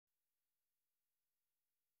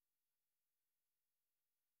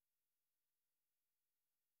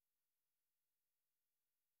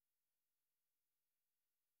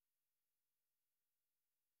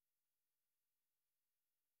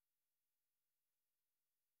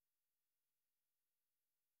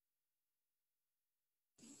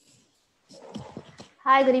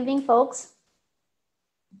Hi, good evening, folks.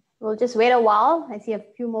 We'll just wait a while. I see a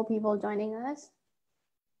few more people joining us.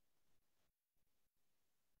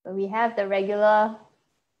 So we have the regular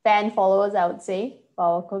fan followers, I would say, for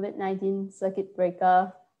our COVID-19 circuit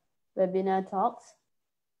breaker webinar talks.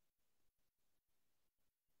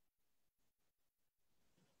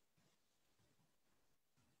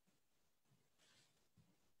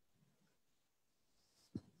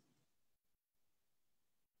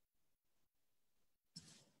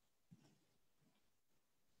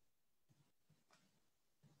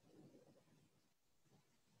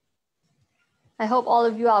 I hope all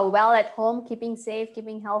of you are well at home, keeping safe,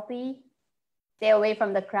 keeping healthy. Stay away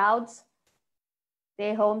from the crowds.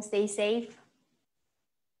 Stay home, stay safe.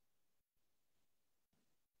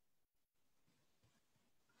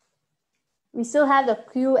 We still have the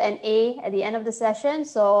Q&A at the end of the session,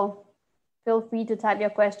 so feel free to type your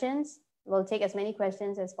questions. We'll take as many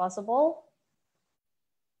questions as possible.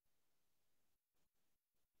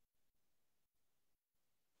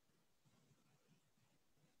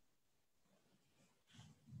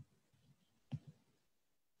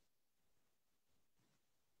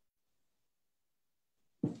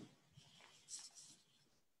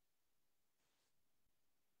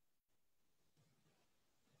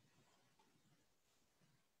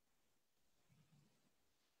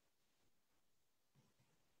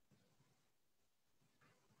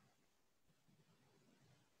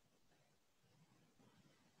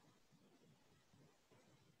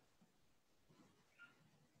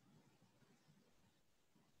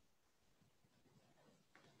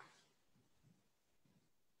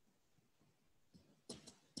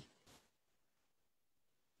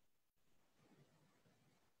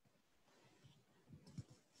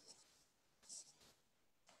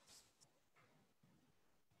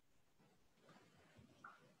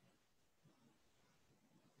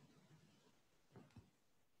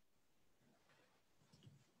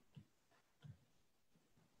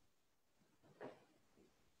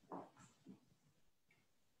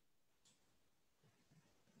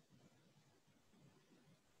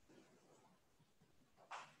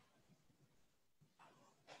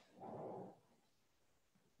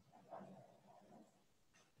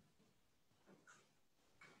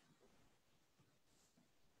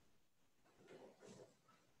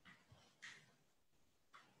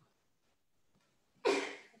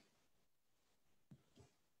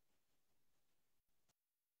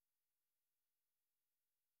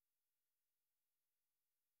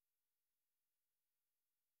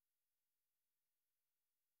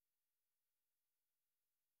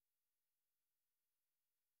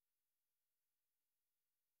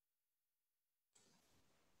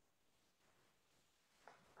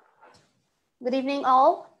 Good evening,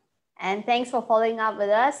 all, and thanks for following up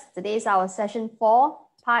with us. Today is our session 4,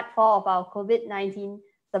 part 4 of our COVID-19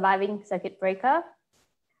 surviving circuit breaker.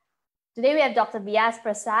 Today we have Dr. Vyas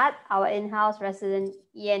Prasad, our in-house resident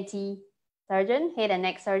ENT surgeon, head and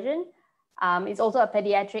neck surgeon. He's also a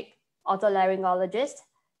pediatric otolaryngologist.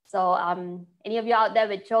 So any of you out there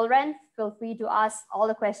with children, feel free to ask all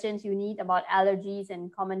the questions you need about allergies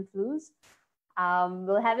and common flus.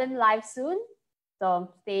 We'll have him live soon,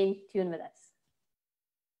 so stay tuned with us.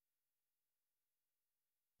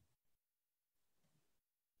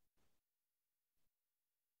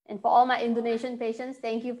 And for all my Indonesian patients,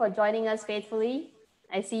 thank you for joining us faithfully.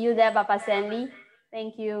 I see you there, Bapak Stanley.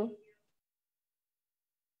 Thank you.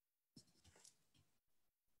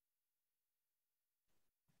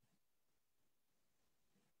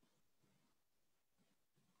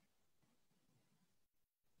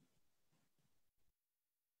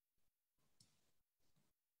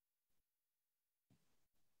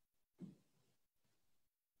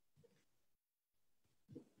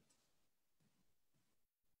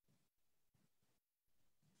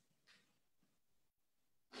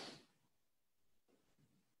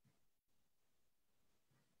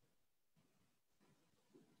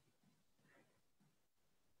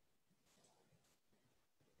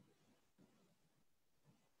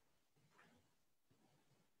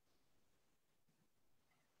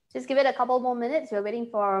 Just give it a couple more minutes. We're waiting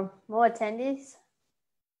for more attendees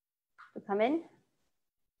to come in.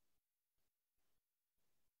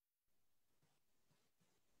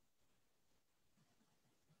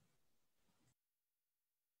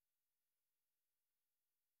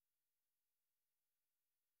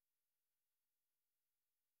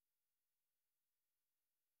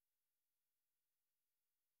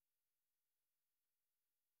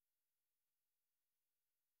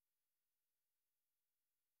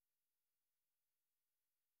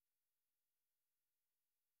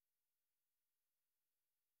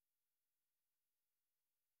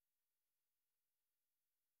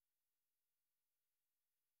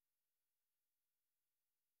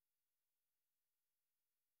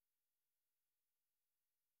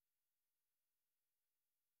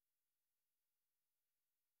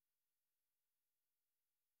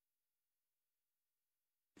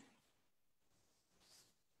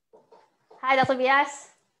 Hi, Dr. Vyas.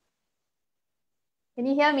 Can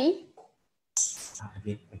you hear me?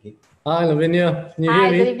 Okay. Hi, Lavinia. Can you hear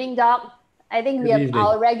me? Hi, good evening, Doc. I think we have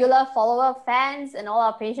our regular follower fans and all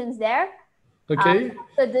our patients there. Okay.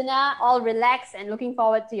 After dinner, all relaxed and looking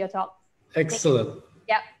forward to your talk. Excellent.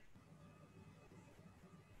 Yep.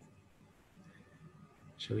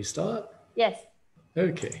 Shall we start? Yes.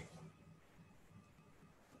 Okay.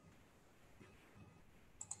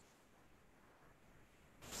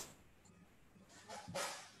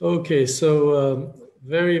 Okay, so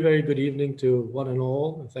very, very good evening to one and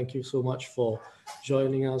all. And thank you so much for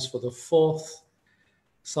joining us for the fourth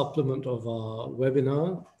supplement of our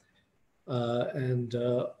webinar.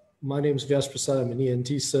 My name is Vyas Prasad. I'm an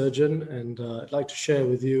ENT surgeon, and I'd like to share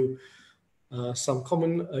with you some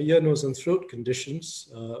common ear, nose, and throat conditions.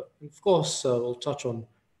 Of course, we'll touch on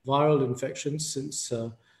viral infections since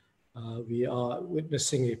we are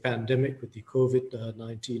witnessing a pandemic with the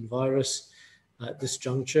COVID-19 virus at this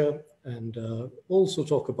juncture, and also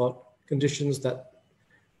talk about conditions that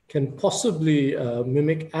can possibly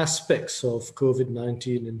mimic aspects of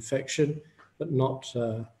COVID-19 infection, but not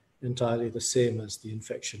entirely the same as the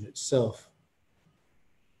infection itself.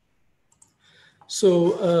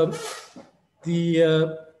 So the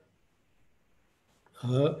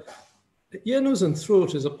ear, nose, and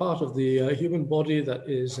throat is a part of the human body that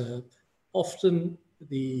is often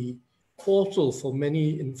the portal for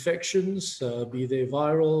many infections, be they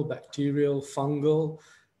viral, bacterial, fungal,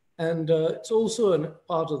 and it's also a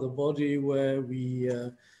part of the body where we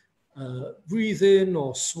breathe in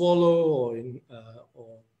or swallow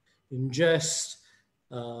or ingest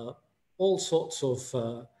all sorts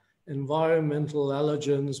of environmental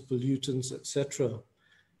allergens, pollutants, etc.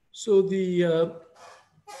 So the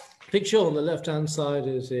picture on the left-hand side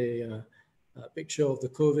is a picture of the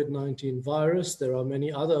COVID-19 virus. There are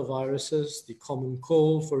many other viruses, the common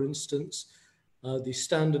cold, for instance, the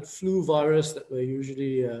standard flu virus that we're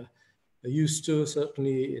usually used to,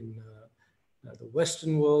 certainly in the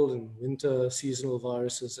Western world, and winter seasonal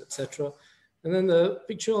viruses, etc. And then the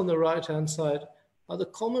picture on the right-hand side are the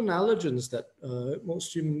common allergens that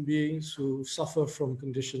most human beings who suffer from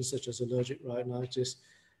conditions such as allergic rhinitis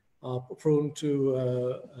are prone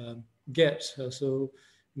to get. So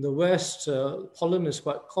in the West, pollen is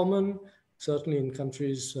quite common, certainly in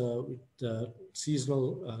countries with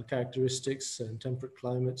seasonal characteristics and temperate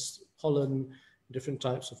climates, pollen, different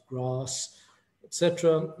types of grass,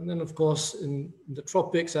 etc. And then, of course, in the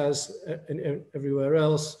tropics, as everywhere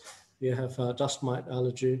else, we have dust mite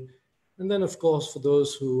allergy. And then, of course, for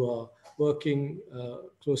those who are working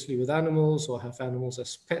closely with animals or have animals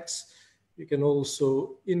as pets, you can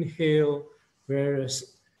also inhale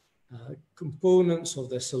various components of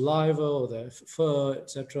their saliva or their fur,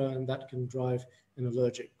 etc., and that can drive an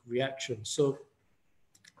allergic reaction. So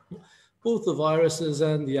both the viruses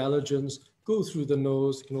and the allergens go through the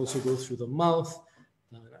nose, can also go through the mouth,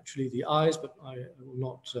 and actually the eyes, but I will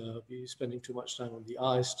not be spending too much time on the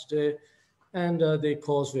eyes today, and they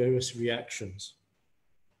cause various reactions.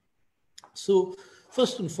 So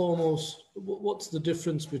first and foremost, what's the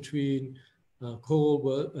difference between cold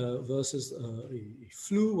versus a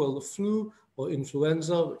flu? Well, the flu or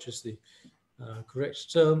influenza, which is the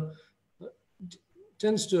correct term,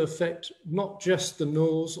 tends to affect not just the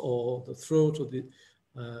nose or the throat or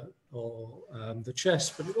the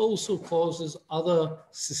chest, but it also causes other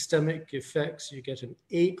systemic effects. You get an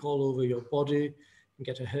ache all over your body, you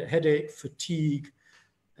get a headache, fatigue,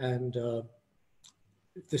 and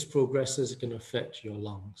if this progresses, it can affect your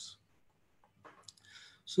lungs.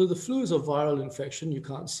 So the flu is a viral infection. You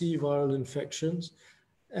can't see viral infections,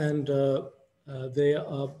 and they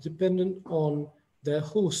are dependent on their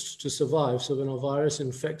host to survive. So when a virus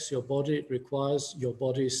infects your body, it requires your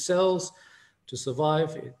body's cells to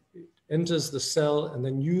survive. It enters the cell and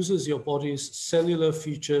then uses your body's cellular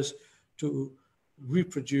features to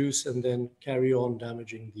reproduce and then carry on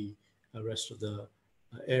damaging the rest of the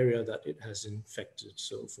area that it has infected.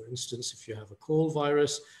 So for instance, if you have a cold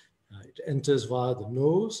virus, it enters via the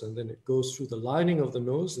nose and then it goes through the lining of the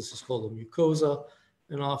nose. This is called the mucosa.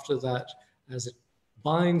 And after that, as it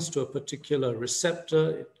binds to a particular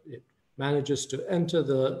receptor, it manages to enter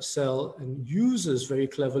the cell and uses very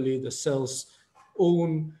cleverly the cell's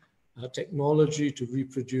own technology to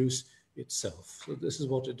reproduce itself. So this is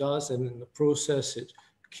what it does. And in the process, it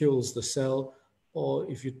kills the cell. Or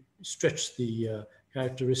if you stretch the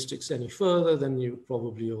characteristics any further, then you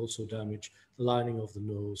probably also damage the lining of the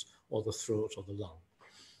nose or the throat or the lung.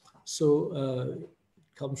 So it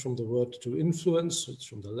comes from the word to influence. It's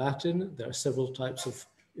from the Latin. There are several types of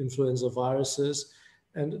influenza viruses,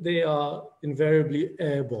 and they are invariably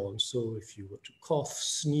airborne. So if you were to cough,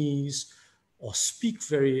 sneeze, or speak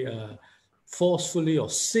very forcefully or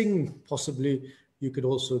sing possibly, you could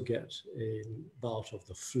also get a bout of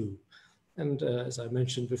the flu. And as I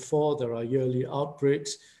mentioned before, there are yearly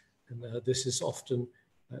outbreaks, and this is often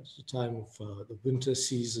at the time of the winter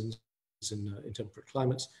seasons in temperate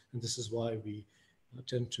climates, and this is why we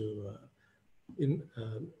tend to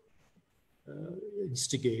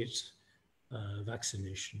instigate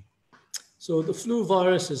vaccination. So the flu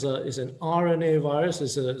virus is an RNA virus.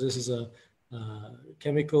 This is a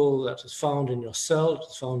chemical that is found in your cell.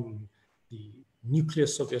 It's found in the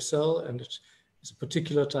nucleus of your cell, and it is a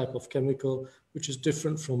particular type of chemical which is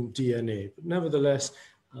different from DNA. But nevertheless,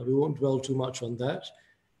 we won't dwell too much on that.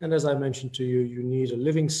 And as I mentioned to you, you need a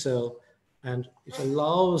living cell, and it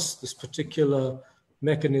allows this particular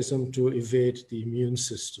mechanism to evade the immune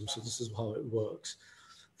system. So this is how it works.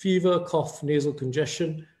 Fever, cough, nasal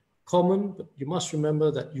congestion, common, but you must remember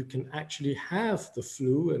that you can actually have the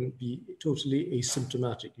flu and be totally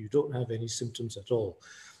asymptomatic. You don't have any symptoms at all.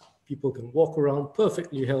 People can walk around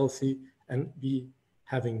perfectly healthy and be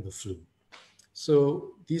having the flu.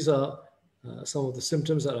 So these are some of the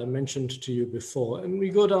symptoms that I mentioned to you before. And we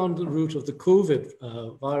go down the route of the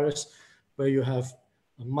COVID virus, where you have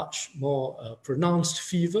a much more pronounced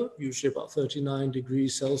fever, usually about 39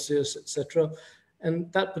 degrees Celsius, etc.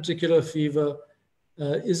 And that particular fever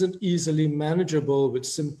isn't easily manageable with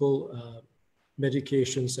simple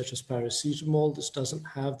medications such as paracetamol. This doesn't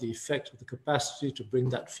have the effect or the capacity to bring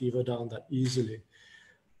that fever down that easily.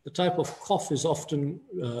 The type of cough is often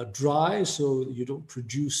dry, so you don't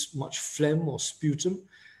produce much phlegm or sputum.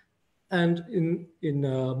 And in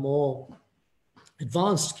more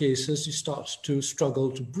advanced cases, you start to struggle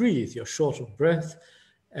to breathe. You're short of breath,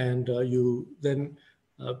 and you then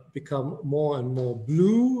become more and more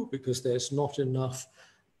blue because there's not enough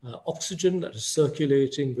oxygen that is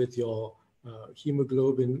circulating with your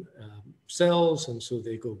hemoglobin cells, and so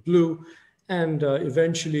they go blue. And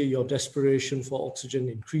eventually your desperation for oxygen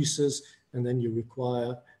increases, and then you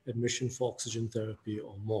require admission for oxygen therapy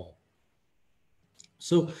or more.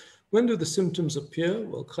 So when do the symptoms appear?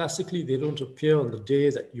 Well, classically, they don't appear on the day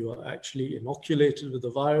that you are actually inoculated with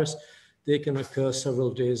the virus. They can occur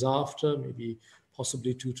several days after, maybe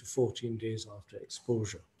possibly 2 to 14 days after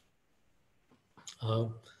exposure.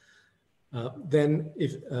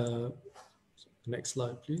 Next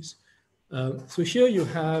slide, please. So here you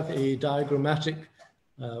have a diagrammatic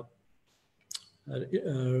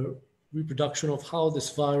reproduction of how this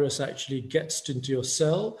virus actually gets into your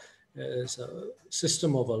cell. There's a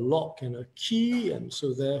system of a lock and a key, and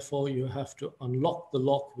so therefore you have to unlock the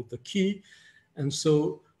lock with the key. And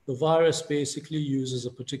so the virus basically uses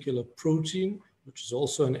a particular protein, which is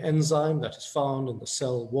also an enzyme that is found in the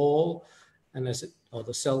cell wall and or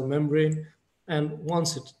the cell membrane. And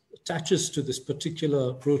once it attaches to this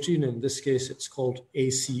particular protein, in this case it's called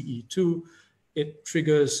ACE2, it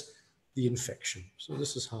triggers the infection. So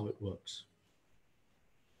this is how it works.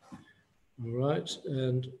 All right,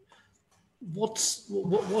 and what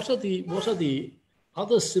are the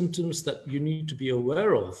other symptoms that you need to be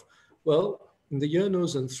aware of? Well, the ear,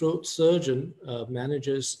 nose, and throat surgeon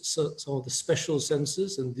manages some of the special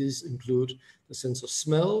senses, and these include the sense of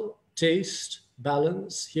smell, taste,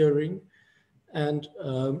 balance, hearing, and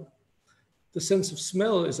the sense of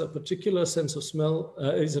smell is a particular sense of smell,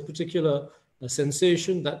 is a particular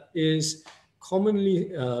sensation that is commonly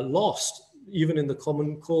lost, even in the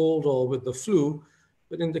common cold or with the flu.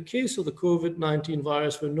 But in the case of the COVID-19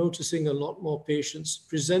 virus, we're noticing a lot more patients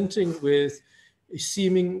presenting with a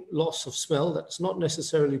seeming loss of smell that's not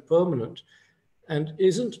necessarily permanent and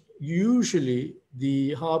isn't usually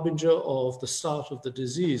the harbinger of the start of the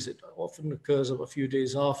disease. It often occurs a few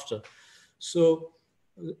days after. So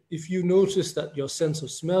if you notice that your sense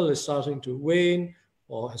of smell is starting to wane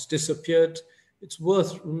or has disappeared, it's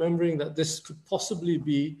worth remembering that this could possibly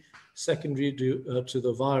be secondary to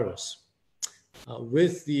the virus.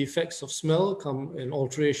 With the effects of smell come an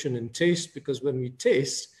alteration in taste, because when we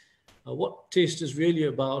taste, what taste is really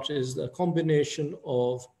about is the combination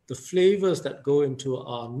of the flavors that go into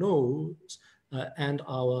our nose and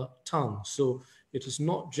our tongue. So it is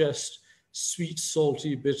not just sweet,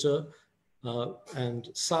 salty, bitter, and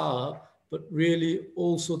sour, but really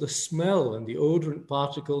also the smell and the odorant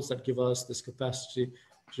particles that give us this capacity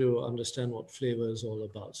to understand what flavor is all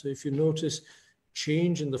about. So if you notice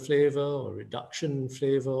change in the flavor or reduction in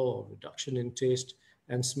flavor or reduction in taste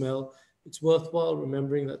and smell, it's worthwhile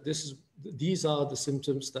remembering that these are the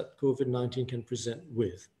symptoms that COVID-19 can present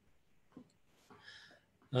with.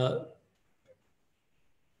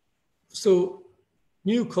 So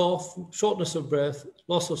new cough, shortness of breath,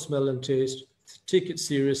 loss of smell and taste, take it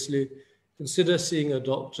seriously, consider seeing a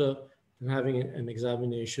doctor, and having an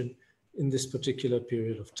examination in this particular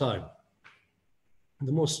period of time.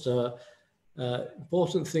 The most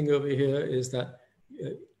important thing over here is that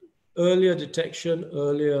earlier detection,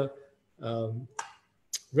 earlier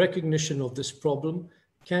recognition of this problem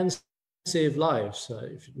can save lives.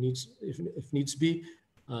 If needs be,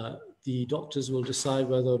 the doctors will decide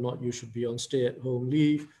whether or not you should be on stay-at-home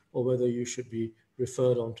leave or whether you should be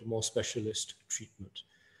referred on to more specialist treatment.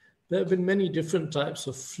 There have been many different types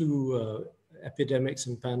of flu epidemics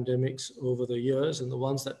and pandemics over the years, and the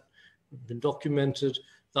ones that have been documented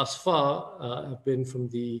thus far have been from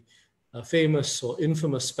the famous or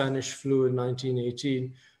infamous Spanish flu in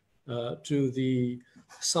 1918 to the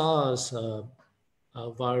SARS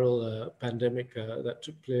viral pandemic that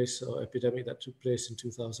took place, or epidemic that took place in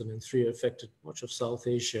 2003, affected much of South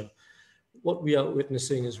Asia. What we are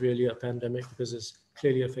witnessing is really a pandemic because it's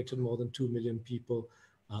clearly affected more than 2 million people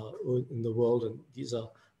in the world, and these are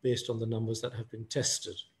based on the numbers that have been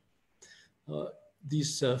tested.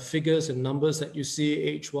 These figures and numbers that you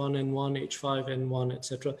see, H1N1, H5N1,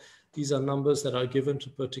 etc., these are numbers that are given to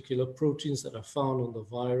particular proteins that are found on the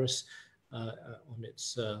virus, on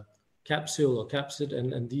its capsule or capsid,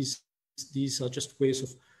 and these are just ways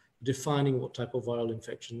of defining what type of viral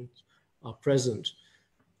infections are present.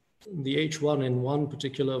 The H1N1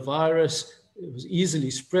 particular virus, it was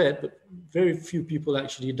easily spread, but very few people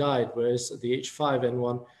actually died, whereas the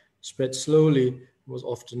H5N1 spread slowly and was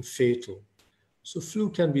often fatal. So flu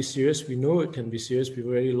can be serious. We know it can be serious. We've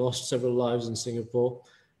already lost several lives in Singapore,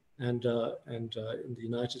 and in the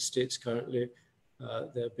United States currently,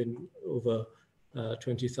 there have been over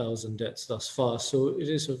 20,000 deaths thus far. So it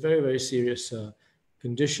is a very, very serious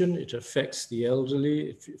condition. It affects the elderly.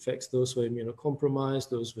 It affects those who are immunocompromised,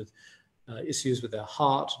 those with issues with their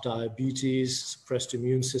heart, diabetes, suppressed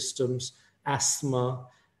immune systems, asthma.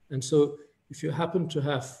 And so if you happen to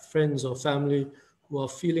have friends or family who are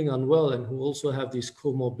feeling unwell and who also have these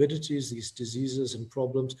comorbidities, these diseases and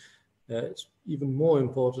problems, it's even more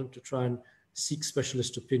important to try and seek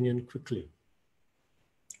specialist opinion quickly.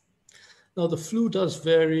 Now, the flu does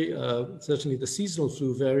vary. Certainly the seasonal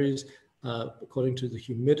flu varies according to the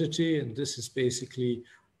humidity, and this is basically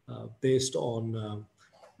based on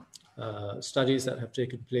studies that have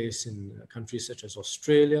taken place in countries such as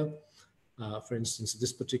Australia. For instance,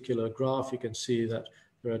 this particular graph, you can see that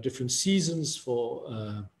there are different seasons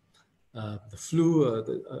for the flu.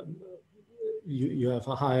 You have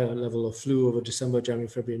a higher level of flu over December, January,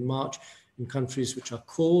 February, and March in countries which are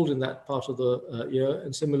cold in that part of the year.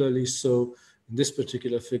 And similarly, so in this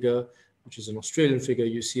particular figure, which is an Australian figure,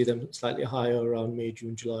 you see them slightly higher around May,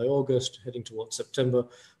 June, July, August, heading towards September,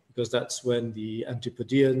 because that's when the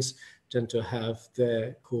Antipodeans tend to have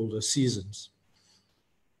their colder seasons.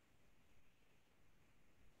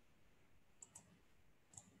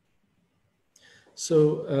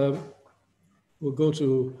 So we'll go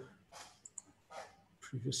to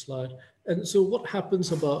previous slide. And so what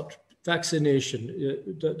happens about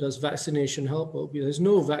vaccination? Does vaccination help? Well, there's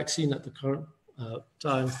no vaccine at the current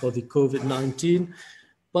time for the COVID-19,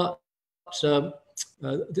 but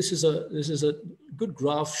this is a good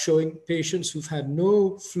graph showing patients who've had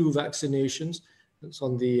no flu vaccinations. It's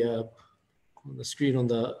on the screen on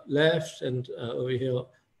the left, and over here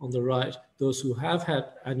on the right, those who have had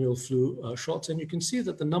annual flu shots. And you can see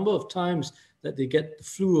that the number of times that they get the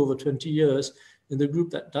flu over 20 years in the group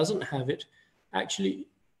that doesn't have it actually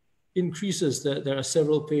increases. There are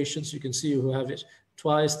several patients you can see who have it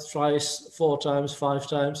twice, thrice, 4 times, 5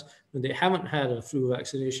 times when they haven't had a flu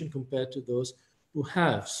vaccination compared to those who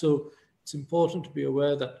have. So it's important to be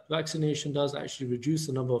aware that vaccination does actually reduce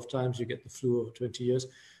the number of times you get the flu over 20 years,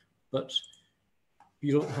 but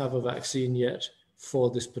you don't have a vaccine yet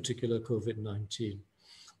for this particular COVID-19.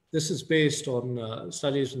 This is based on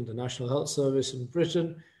studies from the National Health Service in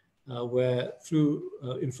Britain, where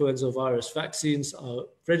influenza virus vaccines are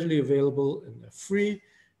readily available and they're free.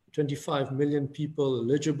 25 million people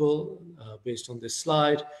eligible based on this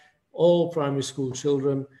slide, all primary school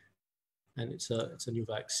children, and it's a new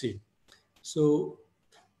vaccine. So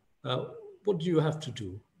what do you have to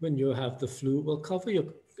do when you have the flu? Well, cover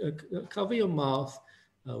your mouth,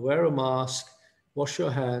 wear a mask, wash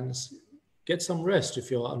your hands, get some rest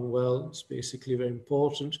if you're unwell. It's basically very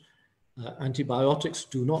important. Antibiotics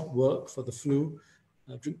do not work for the flu.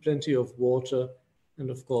 Drink plenty of water. And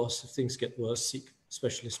of course, if things get worse, seek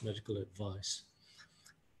specialist medical advice.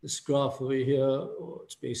 This graph over here,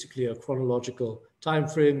 it's basically a chronological time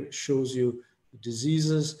frame. It shows you the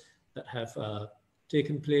diseases that have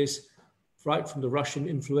taken place right from the Russian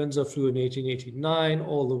influenza flu in 1889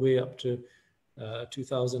 all the way up to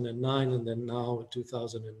 2009, and then now in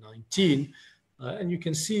 2019. And you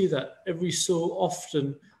can see that every so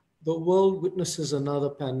often, the world witnesses another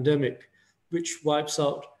pandemic, which wipes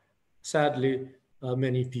out, sadly,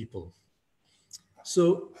 many people.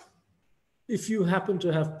 So if you happen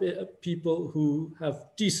to have people who have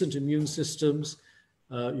decent immune systems,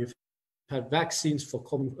 you've had vaccines for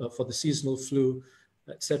the seasonal flu,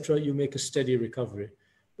 etc., you make a steady recovery.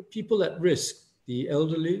 But people at risk, the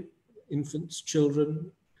elderly, infants,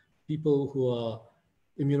 children, people who are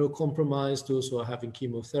immunocompromised, those who are having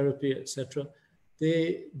chemotherapy, etc.,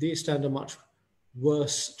 they stand a much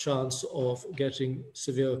worse chance of getting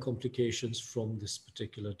severe complications from this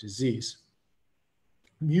particular disease.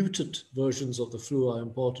 Mutant versions of the flu are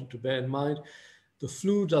important to bear in mind. The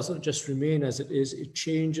flu doesn't just remain as it is, it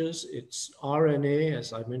changes. Its RNA,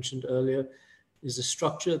 as I mentioned earlier, is a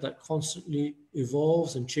structure that constantly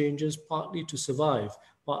evolves and changes, partly to survive,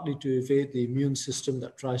 partly to evade the immune system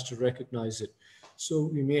that tries to recognize it. So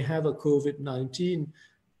we may have a COVID-19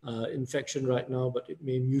 infection right now, but it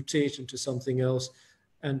may mutate into something else,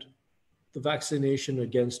 and the vaccination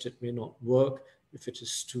against it may not work if it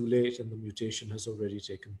is too late and the mutation has already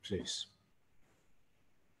taken place.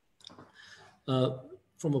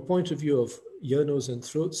 From a point of view of ear, nose, and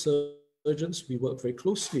throat surgeons, we work very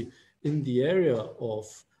closely in the area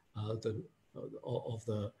of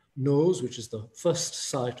the nose, which is the first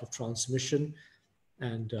site of transmission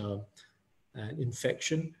and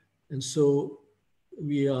infection. And so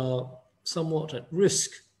we are somewhat at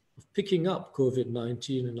risk of picking up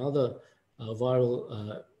COVID-19 and other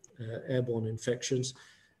viral airborne infections.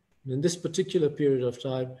 And in this particular period of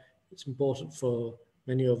time, it's important for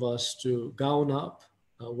many of us to gown up,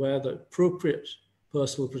 wear the appropriate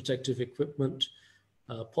personal protective equipment,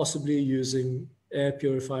 possibly using air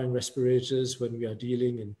purifying respirators when we are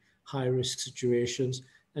dealing in high-risk situations,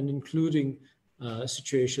 and including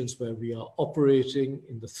situations where we are operating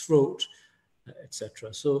in the throat,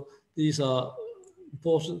 etc. So these are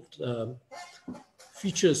important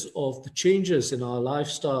features of the changes in our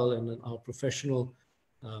lifestyle and in our professional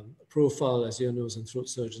profile as ear, nose, and throat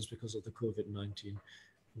surgeons because of the COVID-19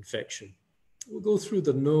 infection. We'll go through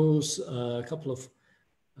the nose, a couple of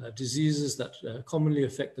diseases that commonly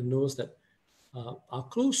affect the nose that are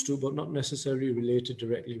close to, but not necessarily related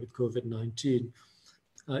directly with COVID-19.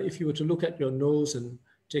 If you were to look at your nose and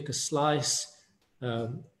take a slice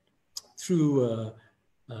through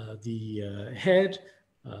the head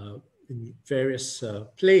in various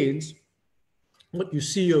planes, what you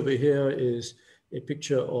see over here is a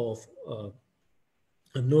picture of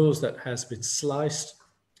a nose that has been sliced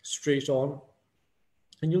straight on.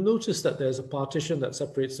 And you'll notice that there's a partition that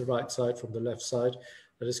separates the right side from the left side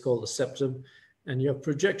that is called the septum. And you have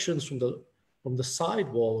projections from the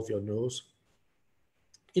side wall of your nose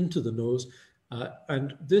into the nose.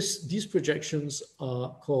 And these projections are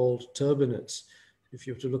called turbinates. If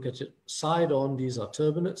you have to look at it side on, these are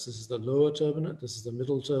turbinates. This is the lower turbinate, this is the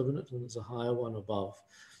middle turbinate, and there's a higher one above.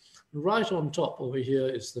 Right on top over here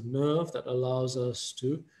is the nerve that allows us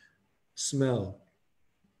to smell.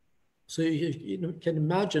 So you can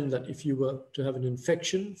imagine that if you were to have an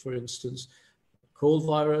infection, for instance, cold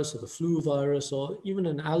virus or the flu virus or even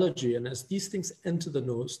an allergy, and as these things enter the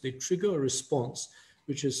nose, they trigger a response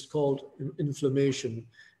which is called inflammation,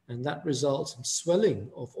 and that results in swelling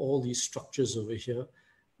of all these structures over here,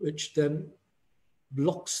 which then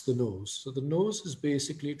blocks the nose. So the nose is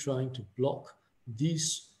basically trying to block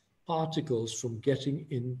these particles from getting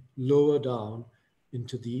in lower down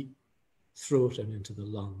into the throat and into the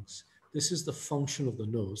lungs. This is the function of the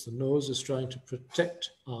nose. The nose is trying to protect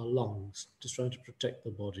our lungs, just trying to protect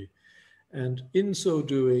the body. And in so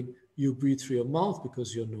doing, you breathe through your mouth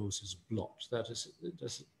because your nose is blocked.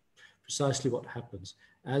 That's precisely what happens.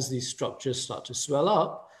 As these structures start to swell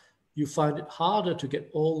up, you find it harder to get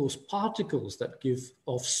all those particles that give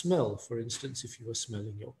off smell. For instance, if you were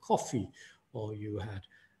smelling your coffee or you had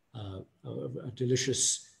a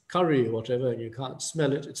delicious curry or whatever and you can't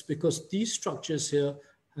smell it, it's because these structures here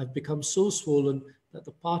have become so swollen that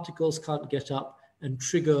the particles can't get up and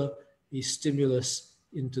trigger a stimulus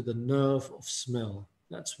into the nerve of smell.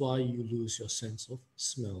 That's why you lose your sense of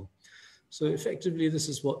smell. So effectively, this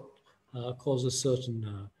is what causes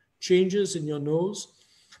certain changes in your nose.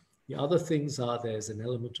 The other things are there's an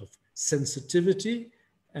element of sensitivity,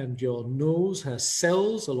 and your nose has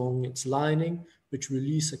cells along its lining which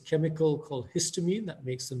release a chemical called histamine that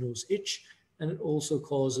makes the nose itch, and it also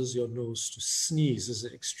causes your nose to sneeze. There's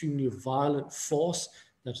an extremely violent force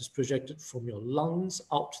that is projected from your lungs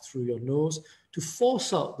out through your nose to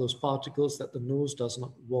force out those particles that the nose does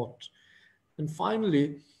not want. And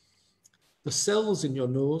finally, the cells in your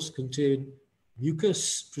nose contain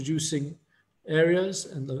mucus-producing areas,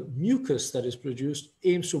 and the mucus that is produced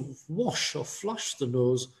aims to wash or flush the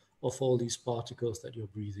nose of all these particles that you're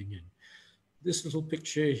breathing in. This little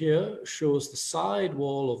picture here shows the side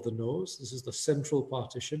wall of the nose. This is the central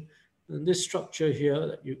partition. And this structure here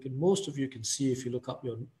that most of you can see if you look up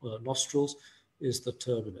your nostrils is the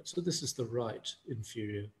turbinate. So this is the right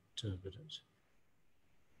inferior turbinate.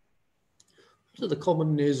 What are the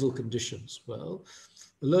common nasal conditions? Well,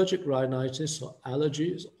 allergic rhinitis or allergy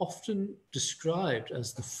is often described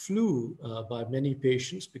as the flu by many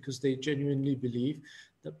patients because they genuinely believe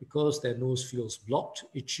that because their nose feels blocked,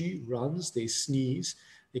 itchy, runs, they sneeze,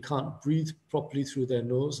 they can't breathe properly through their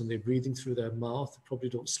nose and they're breathing through their mouth, they probably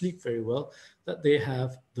don't sleep very well, that they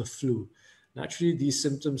have the flu. Naturally, these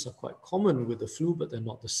symptoms are quite common with the flu, but they're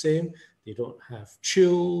not the same. They don't have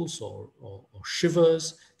chills or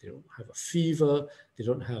shivers, they don't have a fever, they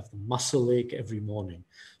don't have the muscle ache every morning.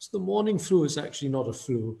 So the morning flu is actually not a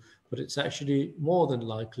flu, but it's actually more than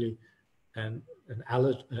likely an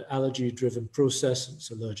allergy-driven process.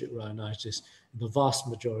 It's allergic rhinitis in the vast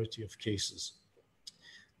majority of cases.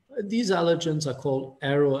 These allergens are called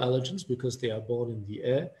aeroallergens because they are born in the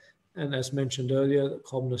air. And as mentioned earlier, the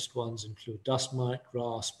commonest ones include dust mite,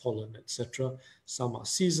 grass, pollen, etc. Some are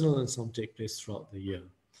seasonal and some take place throughout the year.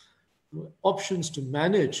 Options to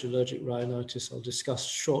manage allergic rhinitis I'll discuss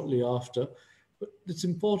shortly after, but it's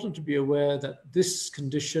important to be aware that this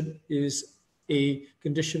condition is a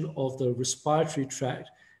condition of the respiratory tract,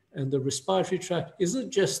 and the respiratory tract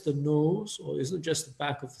isn't just the nose or isn't just the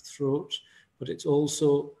back of the throat, but it's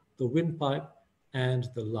also the windpipe and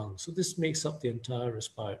the lungs. So this makes up the entire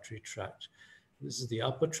respiratory tract. This is the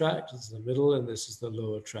upper tract, this is the middle, and this is the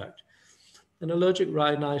lower tract. And allergic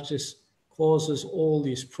rhinitis causes all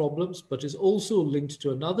these problems, but is also linked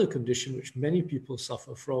to another condition which many people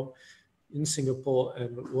suffer from in Singapore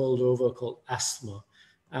and world over called asthma.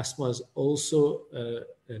 Asthma is also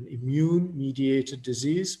an immune-mediated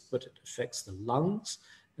disease, but it affects the lungs.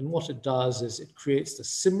 And what it does is it creates the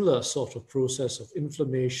similar sort of process of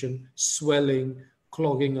inflammation, swelling,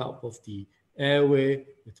 clogging up of the airway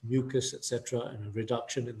with mucus, etc., and a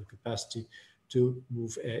reduction in the capacity to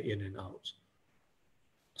move air in and out.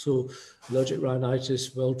 So allergic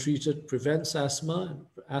rhinitis, well treated, prevents asthma, and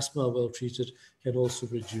asthma, well treated, can also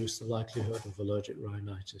reduce the likelihood of allergic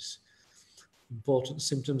rhinitis. Important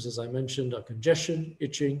symptoms, as I mentioned, are congestion,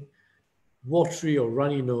 itching, watery or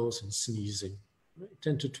runny nose, and sneezing.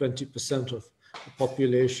 10 to 20% of the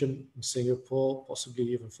population in Singapore, possibly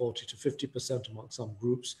even 40 to 50% among some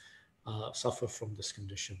groups, suffer from this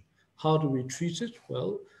condition. How do we treat it?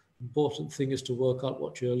 Well, important thing is to work out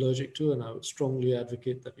what you're allergic to, and I would strongly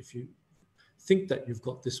advocate that if you think that you've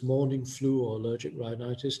got this morning flu or allergic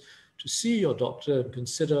rhinitis, to see your doctor and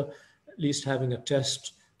consider at least having a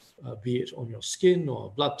test, be it on your skin or a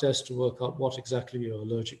blood test, to work out what exactly you're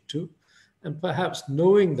allergic to. And perhaps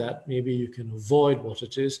knowing that, maybe you can avoid what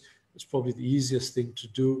it is. It's probably the easiest thing to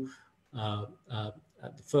do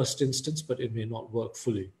at the first instance, but it may not work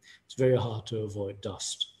fully. It's very hard to avoid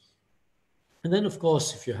dust. And then, of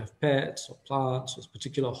course, if you have pets or plants or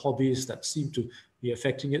particular hobbies that seem to be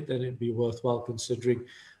affecting it, then it'd be worthwhile considering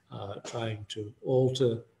trying to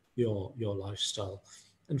alter your lifestyle.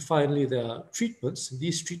 And finally, there are treatments. And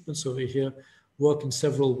these treatments over here work in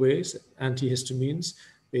several ways. Antihistamines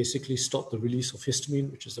basically stop the release of histamine,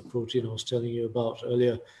 which is the protein I was telling you about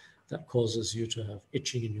earlier that causes you to have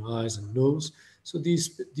itching in your eyes and nose. So these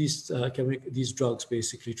drugs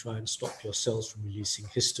basically try and stop your cells from releasing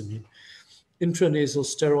histamine. Intranasal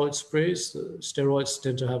steroid sprays. Steroids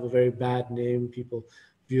tend to have a very bad name. People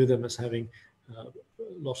view them as having a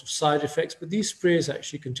lot of side effects, but these sprays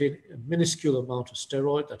actually contain a minuscule amount of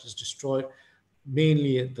steroid that is destroyed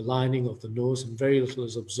mainly at the lining of the nose, and very little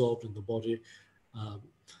is absorbed in the body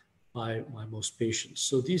by most patients.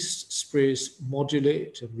 So these sprays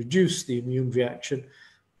modulate and reduce the immune reaction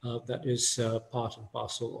that is part and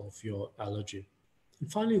parcel of your allergy.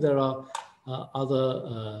 And finally, there are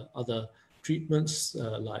other treatments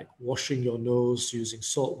like washing your nose using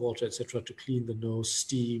salt water, etc., to clean the nose,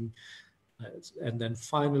 steam, and then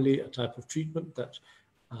finally a type of treatment that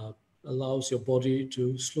allows your body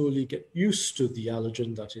to slowly get used to the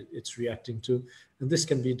allergen that it's reacting to. And this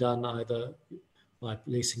can be done either by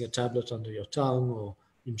placing a tablet under your tongue or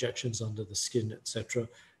injections under the skin, etc.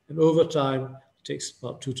 And over time, it takes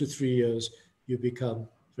about 2 to 3 years, you become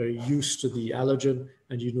very used to the allergen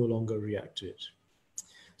and you no longer react to it.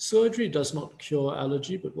 Surgery does not cure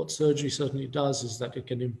allergy, but what surgery certainly does is that it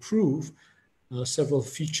can improve several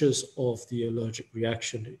features of the allergic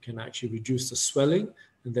reaction. It can actually reduce the swelling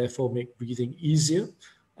and therefore make breathing easier.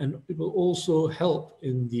 And it will also help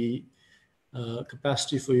in the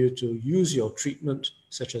capacity for you to use your treatment,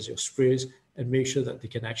 such as your sprays, and make sure that they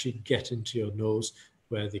can actually get into your nose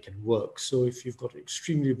where they can work. So if you've got an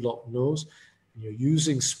extremely blocked nose and you're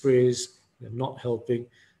using sprays, they're not helping,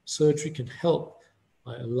 surgery can help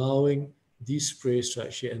by allowing these sprays to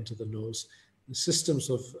actually enter the nose. The systems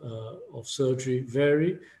of surgery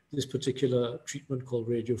vary. This particular treatment called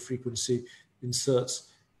radiofrequency inserts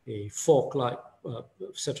a fork-like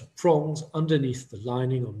set of prongs underneath the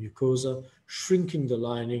lining or mucosa, shrinking the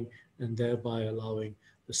lining and thereby allowing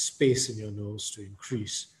the space in your nose to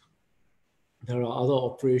increase. There are other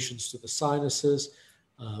operations to the sinuses,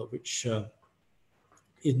 which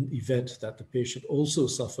in the event that the patient also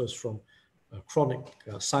suffers from chronic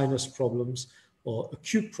sinus problems or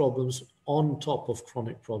acute problems on top of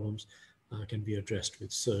chronic problems, can be addressed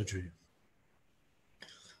with surgery.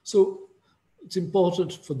 So it's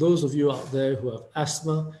important for those of you out there who have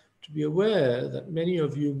asthma to be aware that many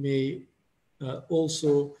of you may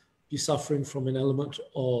also be suffering from an element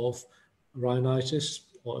of rhinitis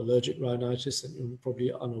or allergic rhinitis that you're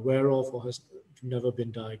probably unaware of or has never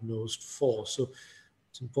been diagnosed for. So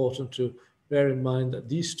it's important to bear in mind that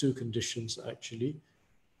these two conditions actually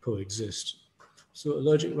coexist. So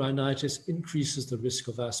allergic rhinitis increases the risk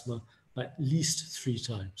of asthma by at least 3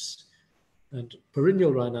 times. And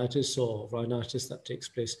perennial rhinitis, or rhinitis that takes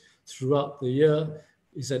place throughout the year,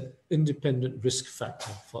 is an independent risk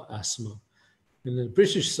factor for asthma. In a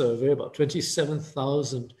British survey, about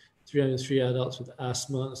 27,303 adults with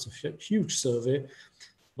asthma, that's a huge survey,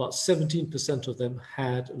 about 17% of them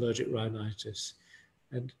had allergic rhinitis.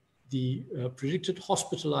 And the predicted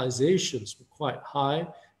hospitalizations were quite high.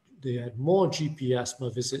 They had more GP asthma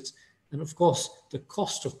visits. And of course, the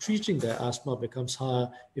cost of treating their asthma becomes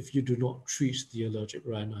higher if you do not treat the allergic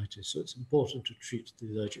rhinitis. So it's important to treat the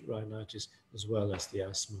allergic rhinitis as well as the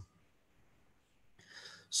asthma.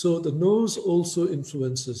 So the nose also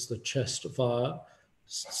influences the chest via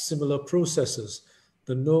similar processes.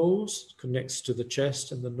 The nose connects to the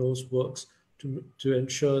chest, and the nose works to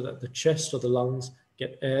ensure that the chest or the lungs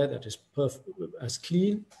get air that is as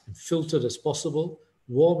clean and filtered as possible,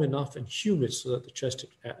 warm enough and humid so that the chest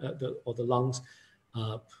or the lungs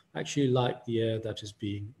actually like the air that is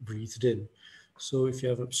being breathed in. So if you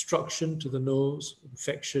have obstruction to the nose,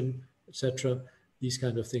 infection, etc., these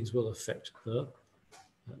kind of things will affect the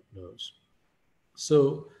nose.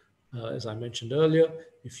 So as I mentioned earlier,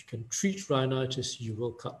 if you can treat rhinitis, you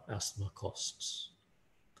will cut asthma costs.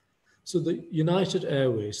 So the united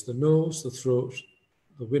airways, the nose, the throat,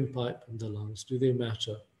 the windpipe, and the lungs, do they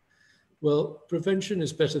matter? Well, prevention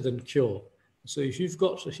is better than cure. So if you've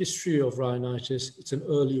got a history of rhinitis, it's an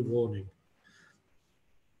early warning.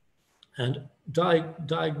 And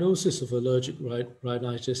diagnosis of allergic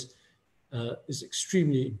rhinitis is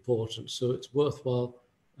extremely important. So it's worthwhile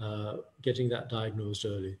getting that diagnosed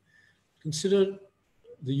early. Consider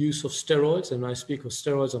the use of steroids. And when I speak of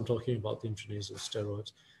steroids, I'm talking about the intranasal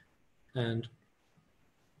steroids. And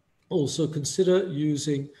also consider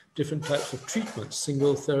using different types of treatments,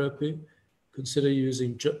 single therapy. Consider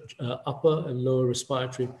using upper and lower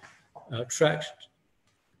respiratory tract.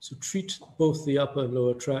 So treat both the upper and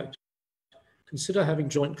lower tract. Consider having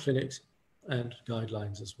joint clinics and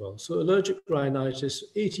guidelines as well. So allergic rhinitis,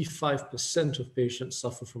 85% of patients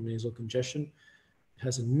suffer from nasal congestion. It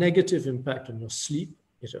has a negative impact on your sleep.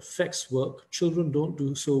 It affects work. Children don't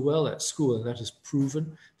do so well at school, and that is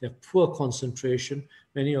proven. They have poor concentration.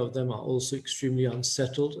 Many of them are also extremely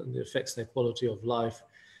unsettled, and it affects their quality of life.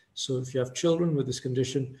 So if you have children with this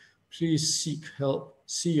condition, please seek help,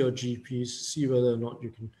 see your GPs, see whether or not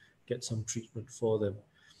you can get some treatment for them.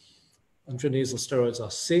 Intranasal steroids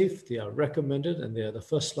are safe, they are recommended, and they are the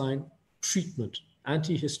first line treatment.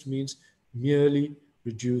 Antihistamines merely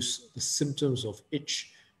reduce the symptoms of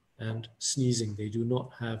itch and sneezing. They do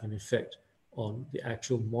not have an effect on the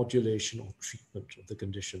actual modulation or treatment of the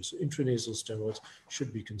condition. So intranasal steroids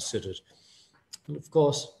should be considered. And of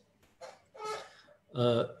course,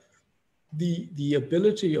 the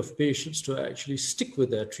ability of patients to actually stick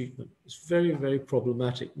with their treatment is very, very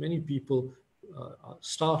problematic. Many people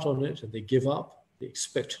start on it and they give up. They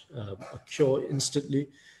expect a cure instantly.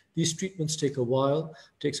 These treatments take a while.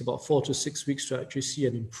 It takes about 4 to 6 weeks to actually see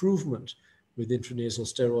an improvement with intranasal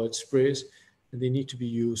steroid sprays, and they need to be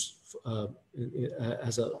used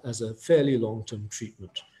as a fairly long-term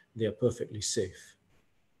treatment. They are perfectly safe.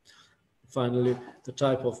 Finally, the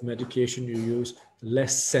type of medication you use, the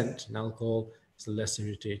less scent and alcohol, the less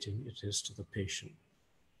irritating it is to the patient.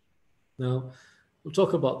 Now, we'll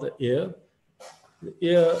talk about the ear. The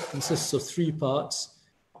ear consists of 3 parts.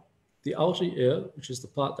 The outer ear, which is the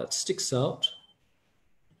part that sticks out,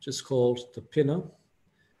 which is called the pinna.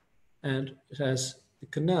 and it has the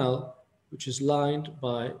canal, which is lined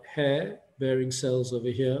by hair-bearing cells over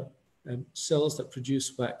here and cells that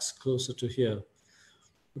produce wax closer to here.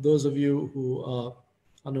 For those of you who are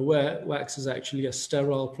unaware, wax is actually a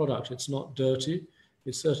sterile product. It's not dirty.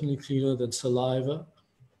 It's certainly cleaner than saliva.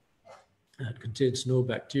 It contains no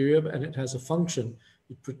bacteria, and it has a function.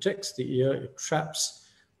 It protects the ear. It traps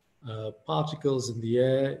particles in the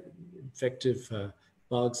air, infective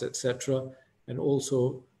bugs, etc., and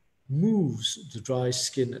also moves the dry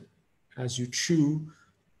skin as you chew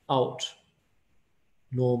out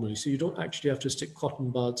normally. So you don't actually have to stick cotton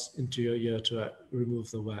buds into your ear to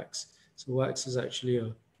remove the wax. So wax is actually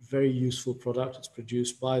a very useful product. It's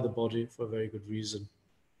produced by the body for a very good reason.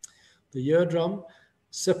 The eardrum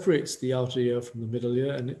separates the outer ear from the middle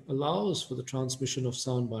ear, and it allows for the transmission of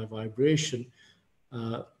sound by vibration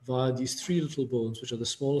via these three little bones, which are the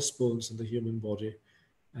smallest bones in the human body.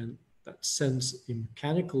 And that sends a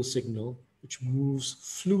mechanical signal which moves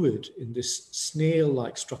fluid in this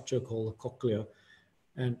snail-like structure called the cochlea,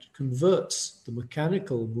 and converts the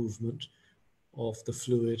mechanical movement of the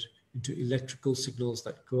fluid into electrical signals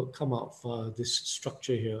that come out via this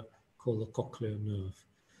structure here called the cochlear nerve.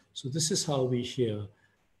 So this is how we hear.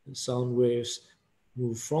 And sound waves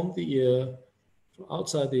move from the ear, from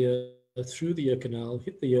outside the ear, through the ear canal,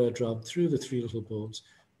 hit the eardrum, through the three little bones,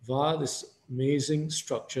 via this amazing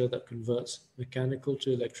structure that converts mechanical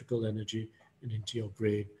to electrical energy and into your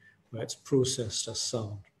brain, where it's processed as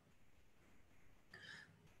sound.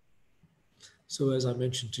 So as I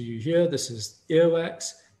mentioned to you here, this is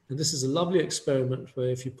earwax, and this is a lovely experiment where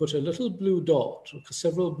if you put a little blue dot, or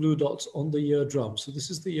several blue dots on the eardrum, so this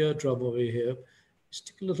is the eardrum over here,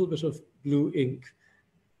 stick a little bit of blue ink.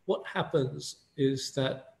 What happens is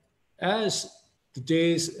that as the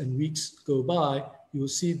days and weeks go by, you will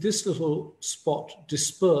see this little spot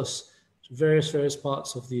disperse to various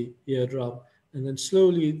parts of the eardrum, and then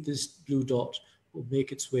slowly this blue dot will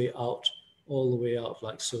make its way out, all the way out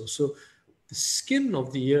like so. So the skin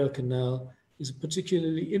of the ear canal is a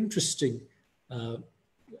particularly interesting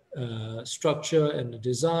structure and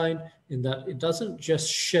design in that it doesn't just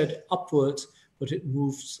shed upwards, but it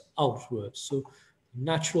moves outwards. So the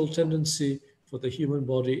natural tendency for the human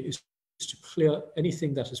body is to clear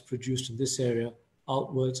anything that is produced in this area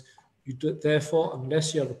outwards. You do, therefore,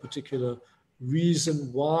 unless you have a particular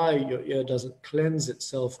reason why your ear doesn't cleanse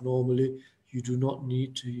itself normally, you do not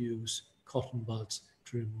need to use cotton buds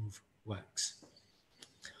to remove wax.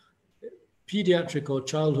 Pediatric or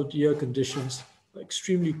childhood ear conditions are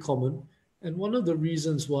extremely common, and one of the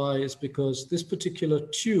reasons why is because this particular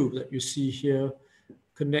tube that you see here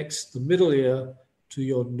connects the middle ear to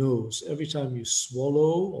your nose. Every time you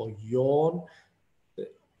swallow or yawn,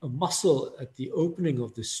 a muscle at the opening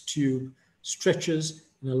of this tube stretches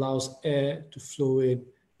and allows air to flow in,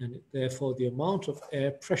 and therefore the amount of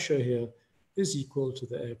air pressure here is equal to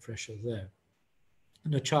the air pressure there.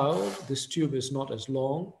 In a child, this tube is not as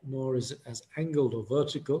long, nor is it as angled or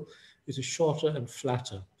vertical. It is shorter and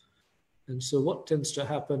flatter. And so what tends to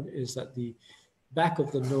happen is that the back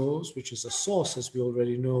of the nose, which is a source, as we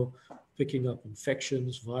already know, picking up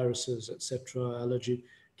infections, viruses, etc., allergy,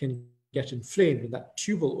 can get inflamed, and that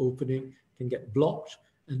tubal opening can get blocked,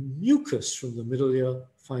 and mucus from the middle ear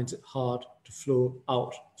finds it hard to flow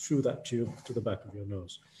out through that tube to the back of your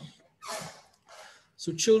nose.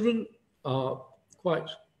 So children are quite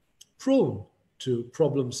prone to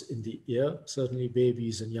problems in the ear, certainly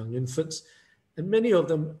babies and young infants. And many of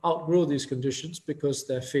them outgrow these conditions because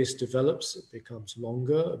their face develops, it becomes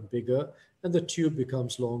longer and bigger, and the tube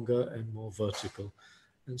becomes longer and more vertical.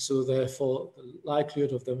 And so therefore, the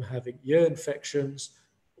likelihood of them having ear infections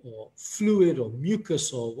or fluid or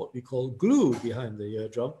mucus or what we call glue behind the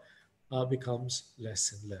eardrum becomes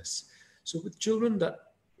less and less. So with children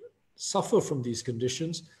that suffer from these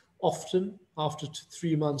conditions, often after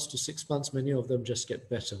 3 months to 6 months, many of them just get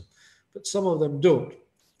better, but some of them don't.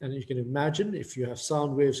 And you can imagine if you have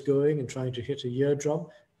sound waves going and trying to hit a eardrum,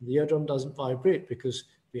 and the eardrum doesn't vibrate because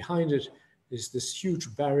behind it is this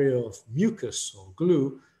huge barrier of mucus or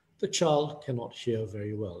glue, the child cannot hear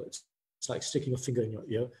very well. It's like sticking a finger in your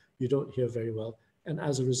ear. You don't hear very well. And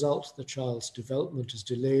as a result, the child's development is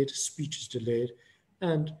delayed, speech is delayed,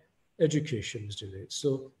 and education is delayed.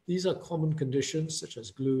 So these are common conditions such as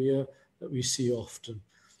glue ear that we see often.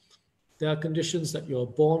 There are conditions that you're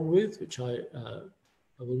born with, which I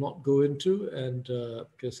will not go into, and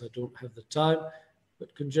because I don't have the time,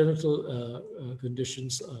 but congenital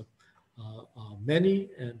conditions are many,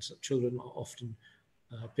 and children are often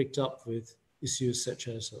picked up with issues such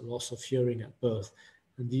as a loss of hearing at birth,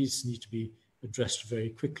 and these need to be addressed very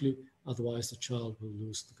quickly Otherwise, the child will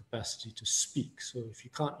lose the capacity to speak. So if you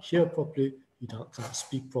can't hear properly, you can't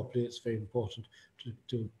speak properly, it's very important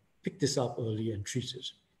to pick this up early and treat it.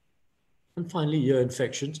 And finally, ear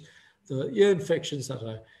infections. The ear infections that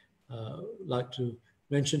I like to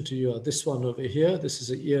mention to you are this one over here. This is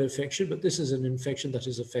an ear infection, but this is an infection that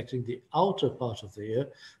is affecting the outer part of the ear,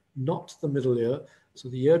 not the middle ear. So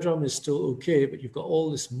the eardrum is still okay, but you've got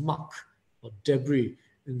all this muck or debris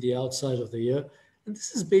in the outside of the ear. And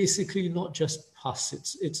this is basically not just pus.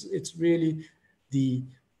 It's really the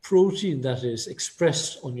protein that is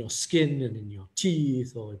expressed on your skin and in your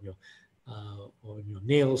teeth or in your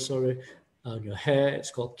nails, sorry, on your hair.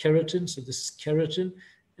 It's called keratin. So this is keratin,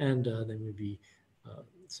 and there may be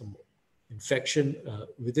some infection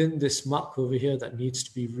within this muck over here that needs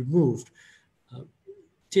to be removed.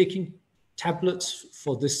 Taking tablets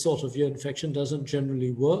for this sort of ear infection doesn't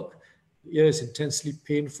generally work. The ear is intensely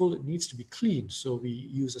painful. It needs to be cleaned. So we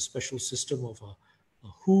use a special system of a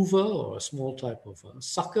hoover or a small type of a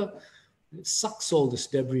sucker. It sucks all this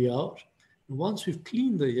debris out. And once we've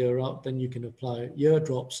cleaned the ear out, then you can apply ear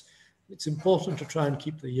drops. It's important to try and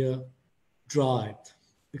keep the ear dry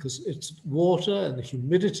because it's water and the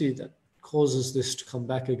humidity that causes this to come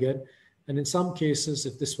back again. And in some cases,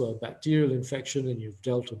 if this were a bacterial infection and you've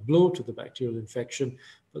dealt a blow to the bacterial infection,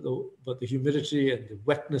 but the humidity and the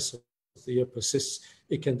wetness of the ear persists,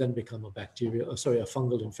 it can then become a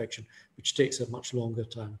fungal infection, which takes a much longer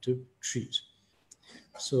time to treat.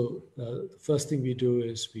 So the first thing we do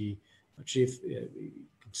is we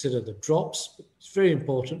consider the drops. It's very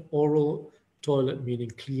important. Oral toilet,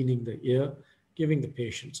 meaning cleaning the ear, giving the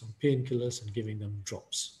patient some painkillers and giving them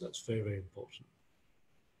drops. That's very, very important.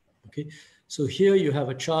 Okay, so here you have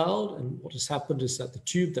a child, and what has happened is that the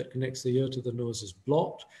tube that connects the ear to the nose is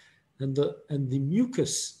blocked, and the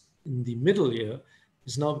mucus in the middle ear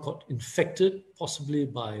is now got infected, possibly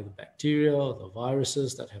by the bacteria or the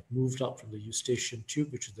viruses that have moved up from the eustachian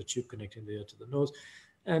tube, which is the tube connecting the ear to the nose.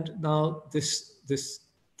 And now this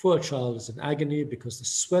poor child is in agony because the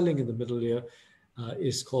swelling in the middle ear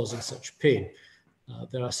is causing such pain.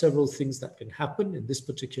 There are several things that can happen in this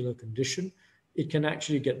particular condition. It can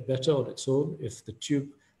actually get better on its own if the tube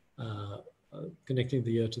connecting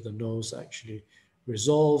the ear to the nose actually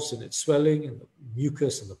resolves in its swelling and the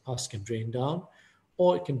mucus and the pus can drain down,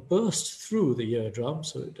 or it can burst through the eardrum,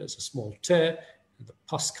 so it has a small tear and the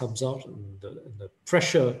pus comes out and the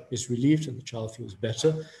pressure is relieved and the child feels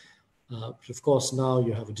better. But of course, now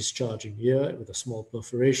you have a discharging ear with a small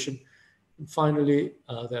perforation. And finally,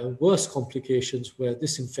 there are worse complications where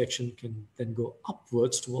this infection can then go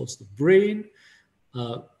upwards towards the brain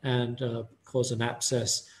and cause an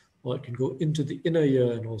abscess, or it can go into the inner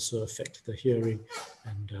ear and also affect the hearing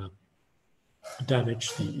and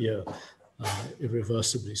damage the ear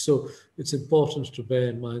irreversibly. So it's important to bear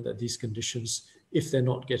in mind that these conditions, if they're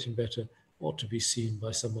not getting better, ought to be seen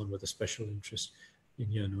by someone with a special interest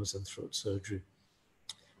in ear, nose, and throat surgery.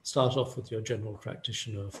 Start off with your general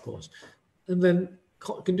practitioner, of course. And then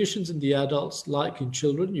conditions in the adults, like in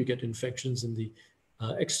children, you get infections in the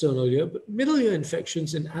external ear, but middle ear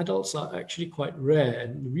infections in adults are actually quite rare.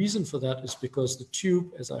 And the reason for that is because the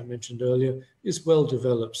tube, as I mentioned earlier, is well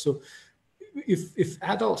developed. So if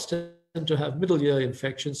adults tend to have middle ear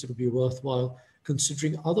infections, it would be worthwhile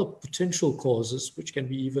considering other potential causes, which can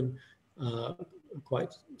be even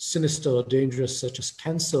quite sinister or dangerous, such as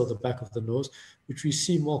cancer of the back of the nose, which we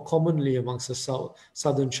see more commonly amongst the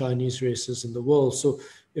southern Chinese races in the world. So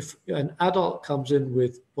if an adult comes in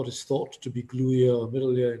with what is thought to be glue ear or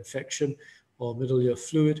middle ear infection or middle ear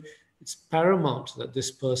fluid, it's paramount that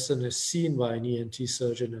this person is seen by an ENT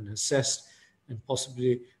surgeon and assessed, and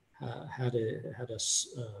possibly had a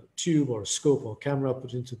tube or a scope or camera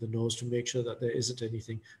put into the nose to make sure that there isn't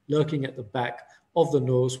anything lurking at the back of the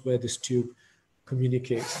nose where this tube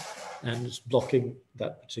communicates and it's blocking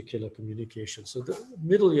that particular communication. So the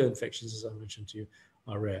middle ear infections, as I mentioned to you,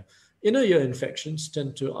 are rare. Inner ear infections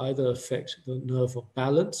tend to either affect the nerve of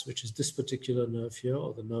balance, which is this particular nerve here,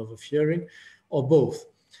 or the nerve of hearing, or both.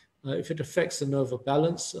 If it affects the nerve of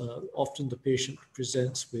balance, often the patient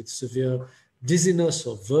presents with severe dizziness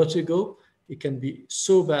or vertigo. It can be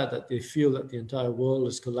so bad that they feel that the entire world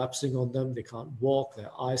is collapsing on them. They can't walk,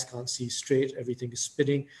 their eyes can't see straight, everything is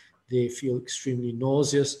spinning. They feel extremely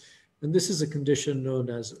nauseous. And this is a condition known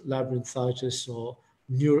as labyrinthitis or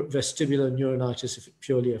vestibular neuronitis if it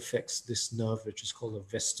purely affects this nerve, which is called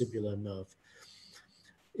a vestibular nerve.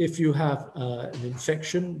 If you have an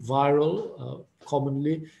infection, viral,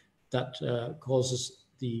 commonly, that causes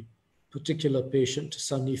the particular patient to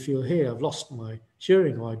suddenly feel, hey, I've lost my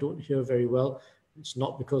hearing, or I don't hear very well. It's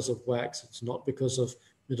not because of wax, it's not because of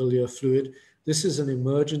middle ear fluid, This is an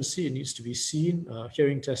emergency. It needs to be seen.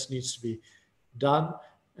 Hearing test needs to be done,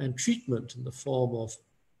 and treatment in the form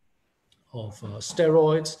of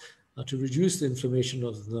steroids to reduce the inflammation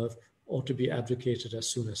of the nerve ought to be advocated as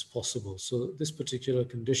soon as possible. So this particular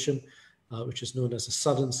condition, which is known as a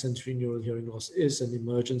sudden sensory neural hearing loss, is an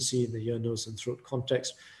emergency in the ear, nose, and throat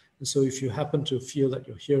context. And so if you happen to feel that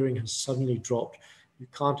your hearing has suddenly dropped, you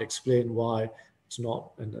can't explain why it's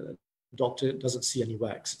not, and the doctor doesn't see any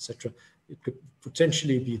wax, etc., it could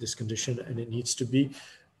potentially be this condition, and it needs to be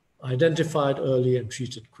identified early and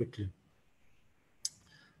treated quickly.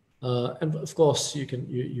 And of course, you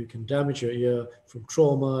can damage your ear from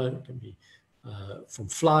trauma. It can be from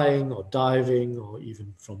flying or diving, or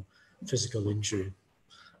even from physical injury.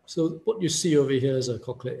 So what you see over here is a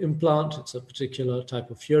cochlear implant. It's a particular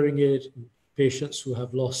type of hearing aid in patients who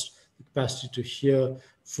have lost the capacity to hear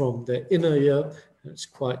from their inner ear. It's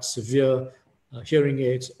quite severe. Hearing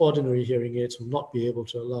aids, ordinary hearing aids, will not be able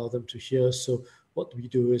to allow them to hear. So what we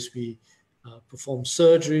do is we perform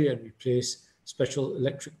surgery and we place special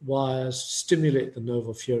electric wires, stimulate the nerve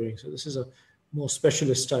of hearing. So this is a more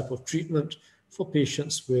specialist type of treatment for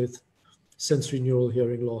patients with sensory neural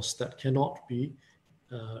hearing loss that cannot be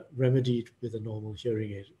remedied with a normal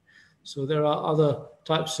hearing aid. So there are other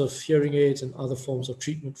types of hearing aids and other forms of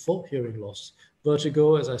treatment for hearing loss.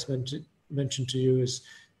 Vertigo, as I mentioned to you, is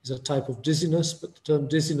a type of dizziness, but the term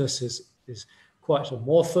dizziness is quite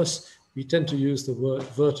amorphous. We tend to use the word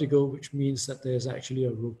vertigo, which means that there's actually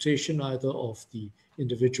a rotation either of the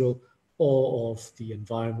individual or of the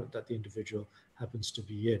environment that the individual happens to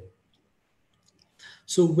be in.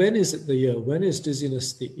 So when is it the ear? When is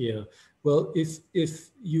dizziness the ear? Well, if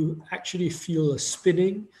you actually feel a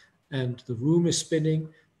spinning and the room is spinning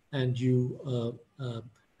and you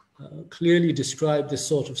clearly describe this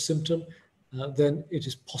sort of symptom, then it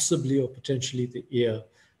is possibly or potentially the ear.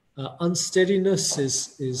 Unsteadiness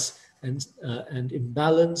and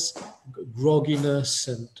imbalance, grogginess,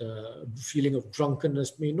 and feeling of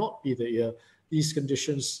drunkenness may not be the ear. These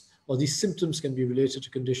conditions or these symptoms can be related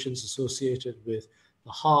to conditions associated with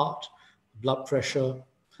the heart, blood pressure,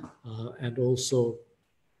 and also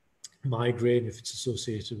migraine if it's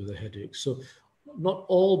associated with a headache. So not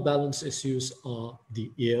all balance issues are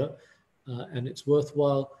the ear, and it's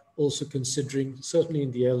worthwhile also considering, certainly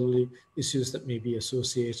in the elderly, issues that may be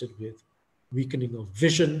associated with weakening of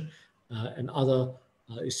vision and other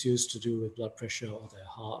issues to do with blood pressure or their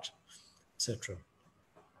heart, etc.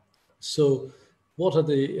 So what are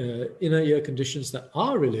the inner ear conditions that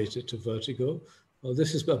are related to vertigo? Well,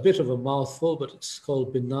 this is a bit of a mouthful, but it's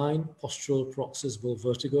called benign postural paroxysmal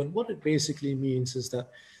vertigo. And what it basically means is that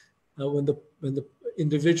when the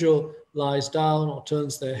individual lies down or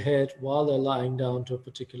turns their head while they're lying down to a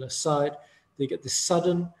particular side, they get this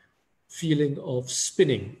sudden feeling of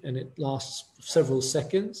spinning, and it lasts several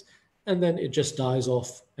seconds, and then it just dies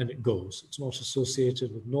off and it goes. It's not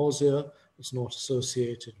associated with nausea, it's not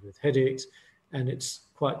associated with headaches, and it's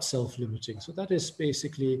quite self-limiting. So that is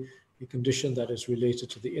basically a condition that is related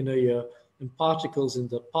to the inner ear, and particles in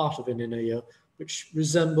the part of an inner ear which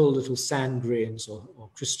resemble little sand grains or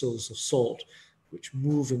crystals of salt, which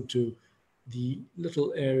move into the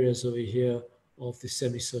little areas over here of the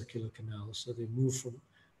semicircular canal. So they move from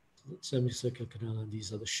the semicircular canal, and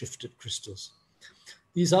these are the shifted crystals.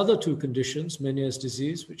 These other two conditions, Meniere's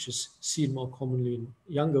disease, which is seen more commonly in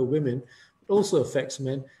younger women, but also affects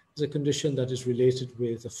men, is a condition that is related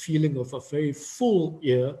with a feeling of a very full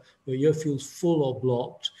ear. Your ear feels full or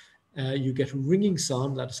blocked. You get a ringing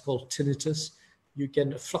sound that is called tinnitus. You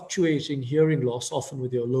get a fluctuating hearing loss, often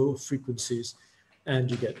with your low frequencies,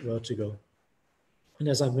 and you get vertigo. And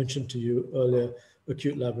as I mentioned to you earlier,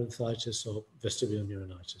 acute labyrinthitis or vestibular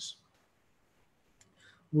neuronitis.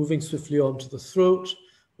 Moving swiftly on to the throat.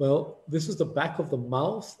 Well, this is the back of the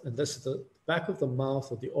mouth, and this is the back of the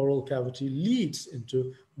mouth, or the oral cavity, leads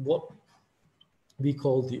into what we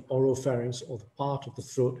call the oropharynx, or the part of the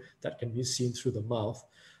throat that can be seen through the mouth.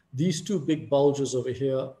 These two big bulges over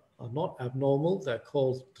here are not abnormal. They're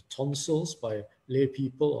called the tonsils by lay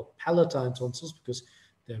people, or palatine tonsils, because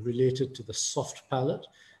they're related to the soft palate.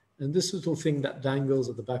 And this little thing that dangles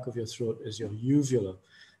at the back of your throat is your uvula.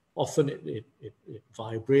 Often it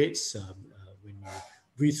vibrates when you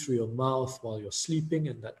breathe through your mouth while you're sleeping,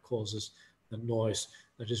 and that causes the noise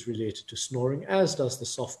that is related to snoring, as does the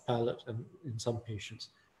soft palate, and in some patients,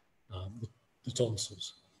 the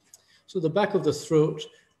tonsils. So the back of the throat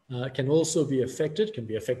can also be affected,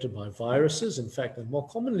 by viruses. In fact, they're more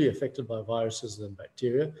commonly affected by viruses than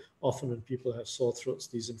bacteria. Often when people have sore throats,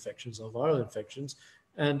 these infections are viral infections,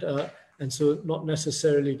 and so not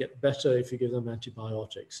necessarily get better if you give them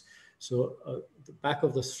antibiotics. So the back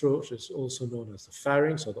of the throat is also known as the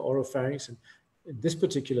pharynx or the oropharynx. And in this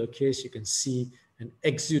particular case, you can see an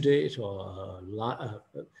exudate or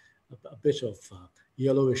a bit of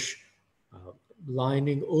yellowish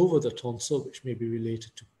lining over the tonsil, which may be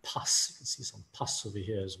related to pus. You can see some pus over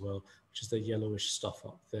here as well, which is the yellowish stuff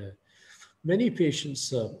up there. Many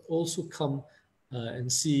patients also come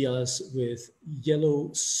and see us with yellow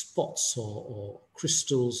spots or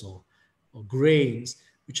crystals or grains,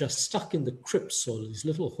 which are stuck in the crypts or these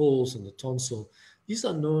little holes in the tonsil. These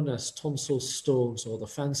are known as tonsil stones, or the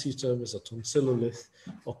fancy term is a tonsillolith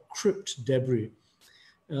or crypt debris.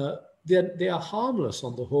 They are harmless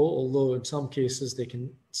on the whole, although in some cases they can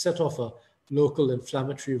set off a local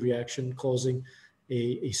inflammatory reaction causing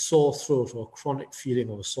a sore throat or chronic feeling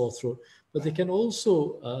of a sore throat. But they can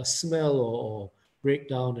also smell or break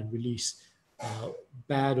down and release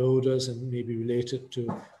bad odors and may be related to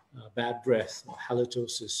bad breath or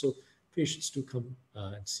halitosis. So patients do come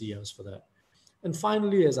and see us for that. And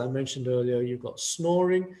finally, as I mentioned earlier, you've got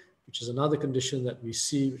snoring, which is another condition that we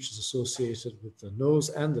see, which is associated with the nose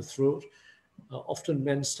and the throat. Often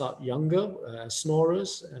men start younger as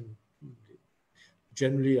snorers and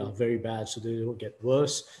generally are very bad, so they don't get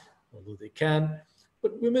worse, although they can.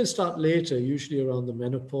 But women start later, usually around the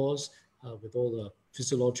menopause, with all the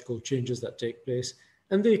physiological changes that take place,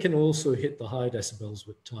 and they can also hit the high decibels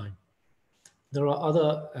with time. There are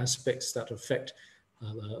other aspects that affect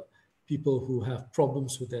people who have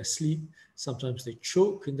problems with their sleep. Sometimes they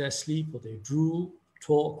choke in their sleep, or they drool,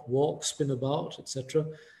 talk, walk, spin about, etc.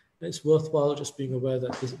 It's worthwhile just being aware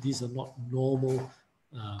that these are not normal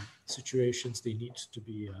situations. They need to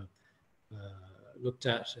be looked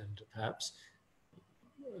at and perhaps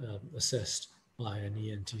assessed by an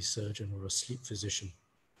ENT surgeon or a sleep physician.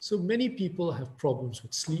 So many people have problems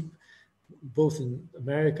with sleep, both in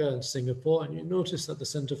America and Singapore, and you notice that the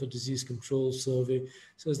Center for Disease Control survey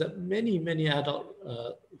says that many adults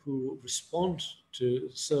who respond to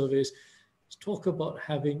surveys talk about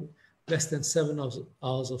having less than 7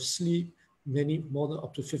 hours of sleep, many more than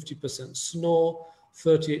up to 50% snore,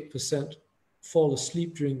 38% fall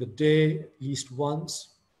asleep during the day at least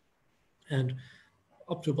once, and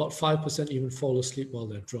up to about 5% even fall asleep while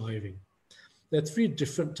they're driving. There are 3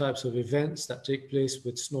 different types of events that take place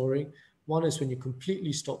with snoring. One is when you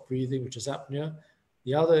completely stop breathing, which is apnea.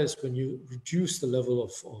 The other is when you reduce the level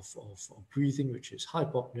of breathing, which is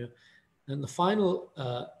hypopnea. And the final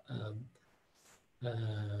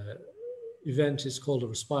event is called a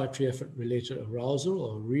respiratory effort-related arousal,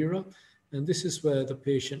 or RERA. And this is where the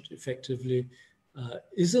patient effectively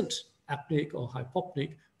isn't apneic or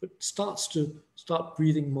hypopneic, but start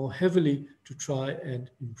breathing more heavily to try and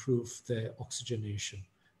improve their oxygenation.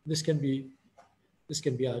 This can be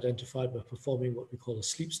identified by performing what we call a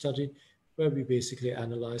sleep study, where we basically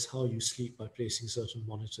analyze how you sleep by placing certain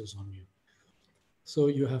monitors on you. So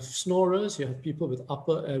you have snorers, you have people with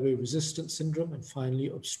upper airway resistance syndrome, and finally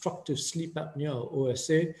obstructive sleep apnea, or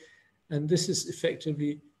OSA. And this is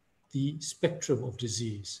effectively the spectrum of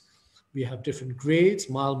disease. We have different grades,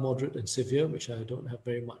 mild, moderate, and severe, which I don't have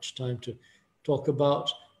very much time to talk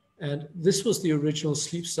about. And this was the original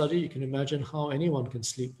sleep study. You can imagine how anyone can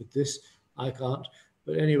sleep with this. I can't.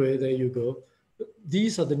 But anyway, there you go.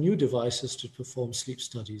 These are the new devices to perform sleep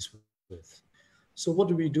studies with. So what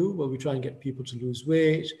do? Well, we try and get people to lose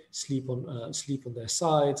weight, sleep on their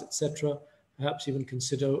sides, etc. Perhaps even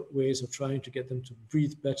consider ways of trying to get them to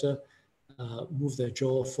breathe better, move their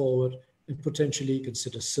jaw forward, and potentially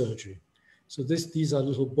consider surgery. So these are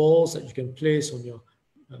little balls that you can place on your,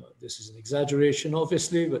 this is an exaggeration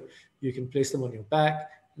obviously, but you can place them on your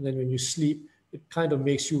back, and then when you sleep, it kind of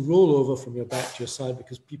makes you roll over from your back to your side,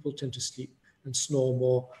 because people tend to sleep and snore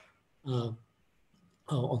more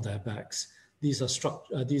on their backs. These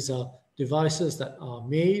are devices that are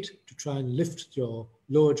made to try and lift your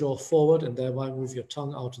lower jaw forward and thereby move your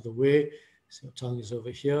tongue out of the way. So your tongue is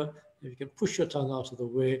over here. If you can push your tongue out of the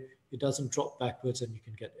way, it doesn't drop backwards and you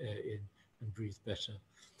can get air in and breathe better.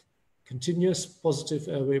 Continuous positive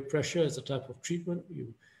airway pressure is a type of treatment.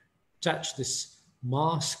 You attach this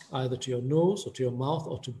mask either to your nose or to your mouth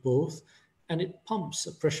or to both, and it pumps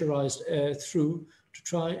a pressurized air through to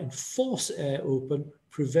try and force air open,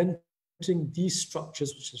 preventing these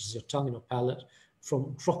structures, which is your tongue and your palate,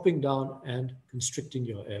 from dropping down and constricting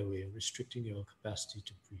your airway and restricting your capacity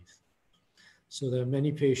to breathe. So there are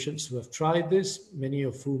many patients who have tried this, many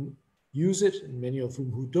of whom use it and many of whom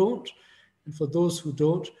who don't. And for those who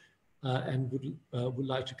don't and would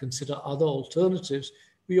like to consider other alternatives,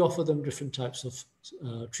 we offer them different types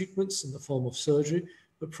of treatments in the form of surgery.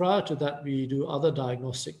 But prior to that, we do other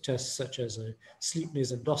diagnostic tests, such as a sleep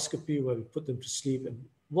nasal endoscopy, where we put them to sleep and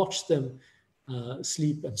watch them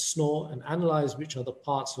sleep and snore and analyze which are the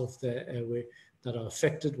parts of their airway that are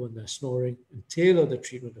affected when they're snoring and tailor the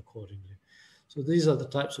treatment accordingly. So these are the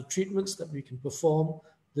types of treatments that we can perform.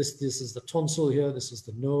 This is the tonsil here, this is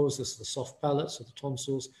the nose, this is the soft palate, so the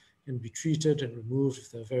tonsils can be treated and removed if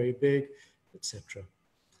they're very big, etc.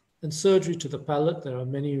 And surgery to the palate, there are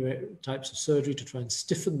many types of surgery to try and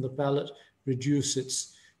stiffen the palate, reduce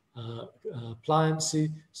its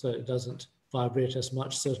pliancy so it doesn't vibrate as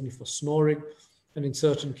much, certainly for snoring. And in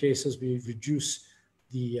certain cases, we reduce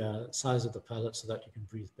the size of the palate so that you can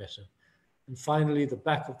breathe better. And finally, the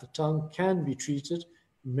back of the tongue can be treated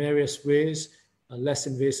in various ways, less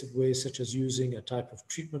invasive ways, such as using a type of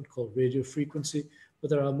treatment called radiofrequency, but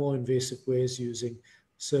there are more invasive ways using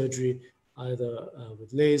surgery, either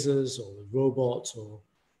with lasers or with robots or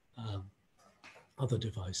other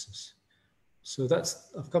devices. So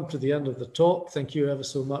I've come to the end of the talk. Thank you ever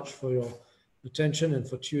so much for your attention and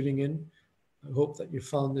for tuning in. I hope that you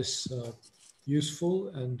found this useful,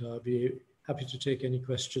 and I'll be happy to take any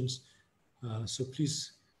questions. So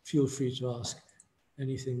please feel free to ask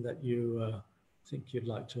anything that you think you'd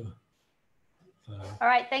like to All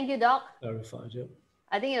right, thank you, Doc. clarify. Yeah.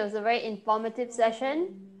 I think it was a very informative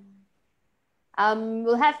session.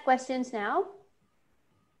 We'll have questions now.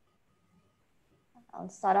 I'll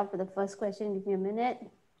start off with the first question. Give me a minute.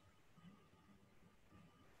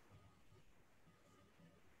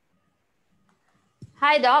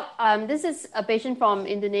 Hi, Doc. This is a patient from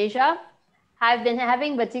Indonesia. I've been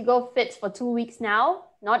having vertigo fits for 2 weeks now.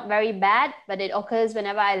 Not very bad, but it occurs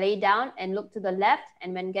whenever I lay down and look to the left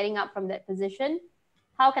and when getting up from that position.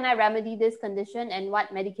 How can I remedy this condition, and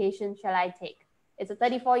what medication shall I take? It's a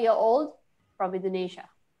 34-year-old from Indonesia.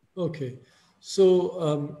 Okay.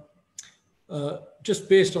 So just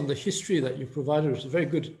based on the history that you provided, it's a very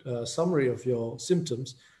good summary of your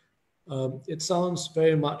symptoms. It sounds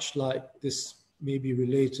very much like this may be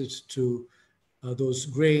related to those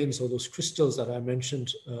grains or those crystals that I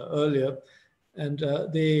mentioned earlier. And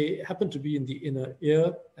they happen to be in the inner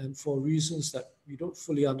ear, and for reasons that we don't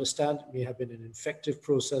fully understand, it may have been an infective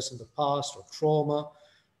process in the past, or trauma,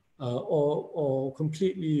 or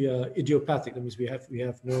completely idiopathic. That means we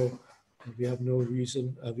have no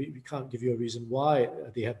reason, we can't give you a reason why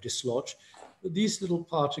they have dislodged. But these little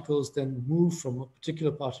particles then move from a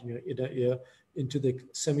particular part in your inner ear into the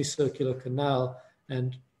semicircular canal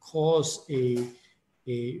and cause a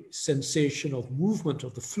sensation of movement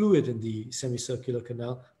of the fluid in the semicircular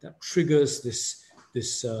canal that triggers this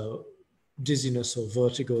dizziness or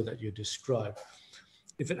vertigo that you described.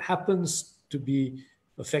 If it happens to be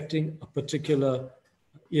affecting a particular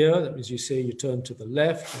ear, that means you say you turn to the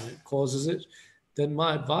left and it causes it, then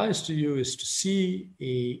my advice to you is to see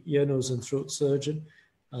a ear, nose and throat surgeon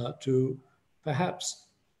to perhaps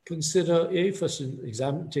consider first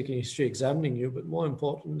taking a history, examining you, but more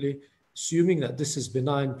importantly, assuming that this is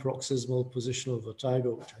benign paroxysmal positional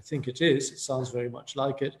vertigo, which I think it is, it sounds very much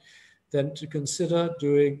like it, then to consider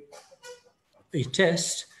doing a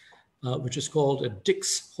test, which is called a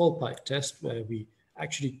Dix-Hallpike test, where we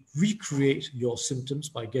actually recreate your symptoms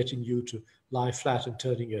by getting you to lie flat and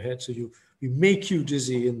turning your head. So we make you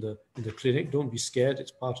dizzy in the clinic. Don't be scared,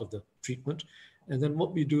 it's part of the treatment. And then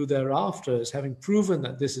what we do thereafter is, having proven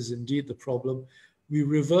that this is indeed the problem, we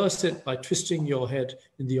reverse it by twisting your head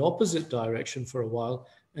in the opposite direction for a while,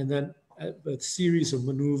 and then a series of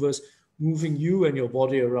maneuvers, moving you and your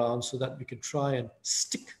body around so that we can try and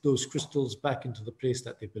stick those crystals back into the place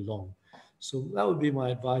that they belong. So that would be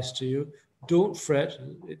my advice to you. Don't fret.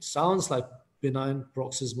 It sounds like benign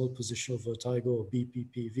paroxysmal positional vertigo, or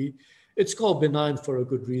BPPV. It's called benign for a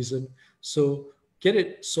good reason. So get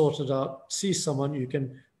it sorted out, see someone. You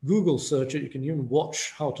can Google search it. You can even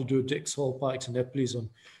watch how to do Dix-Hallpikes and Epleys on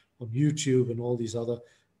YouTube and all these other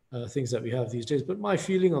things that we have these days. But my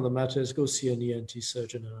feeling on the matter is, go see an ENT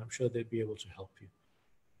surgeon, and I'm sure they'd be able to help you.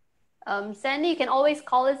 Sandy, you can always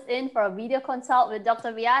call us in for a video consult with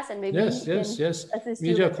Dr. Vyas, and maybe yes. assist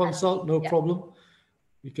Media you consult, no problem.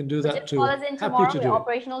 You can do that too. Call us in tomorrow. We're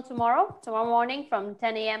operational tomorrow morning from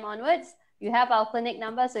 10 a.m. onwards. You have our clinic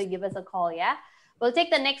number, so you give us a call, yeah? We'll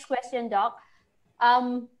take the next question, Doc.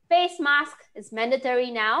 Face mask is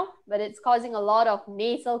mandatory now, but it's causing a lot of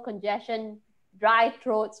nasal congestion, dry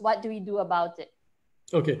throats. What do we do about it?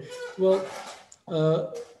 Okay, well,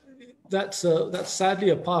 that's sadly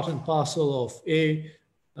a part and parcel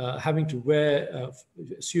of having to wear,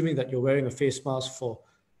 assuming that you're wearing a face mask for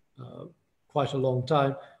quite a long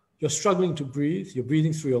time. You're struggling to breathe. You're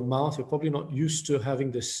breathing through your mouth. You're probably not used to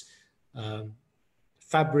having this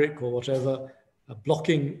fabric or whatever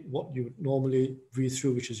blocking what you normally breathe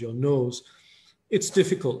through, which is your nose. it's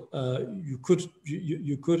difficult. You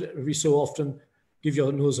could every so often give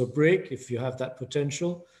your nose a break if you have that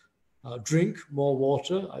potential. Drink more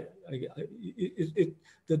water.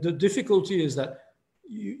 The difficulty is that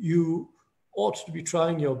you ought to be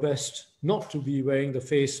trying your best not to be wearing the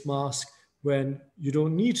face mask when you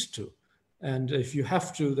don't need to. And if you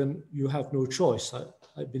have to, then you have no choice.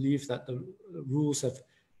 I believe that the rules have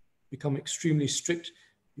become extremely strict.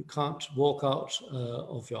 You can't walk out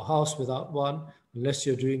of your house without one unless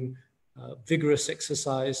you're doing vigorous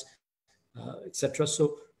exercise, etc.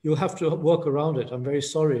 So you'll have to work around it. I'm very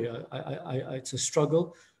sorry. It's a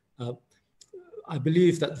struggle. I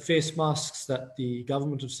believe that the face masks that the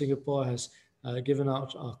government of Singapore has given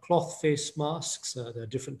out are cloth face masks. There are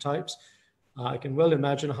different types. I can well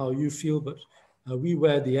imagine how you feel, but we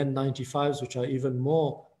wear the N95s, which are even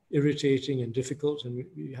more irritating and difficult, and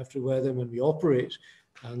we have to wear them when we operate,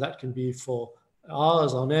 and that can be for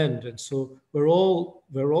hours on end. And so we're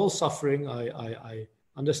all suffering. I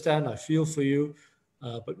understand. I feel for you,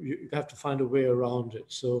 but you have to find a way around it.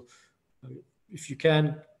 So if you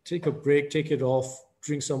can, take a break, take it off,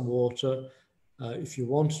 drink some water. If you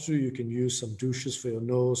want to, you can use some douches for your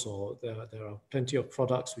nose, or there are plenty of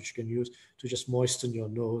products which you can use to just moisten your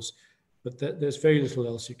nose. But there's very little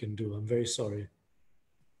else you can do. I'm very sorry.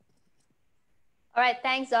 All right,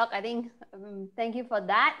 thanks, Doc. I think, thank you for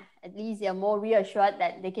that. At least you're more reassured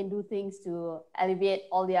that they can do things to alleviate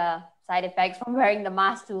all their side effects from wearing the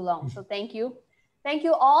mask too long. So thank you. Thank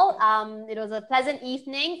you all. It was a pleasant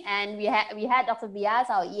evening, and we had Dr. Vyas,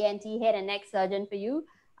 our ENT head and neck surgeon, for you.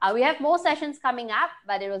 We have more sessions coming up,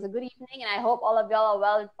 but it was a good evening, and I hope all of y'all are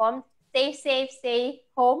well informed. Stay safe, stay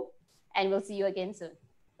home, and we'll see you again soon.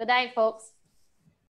 Good night, folks.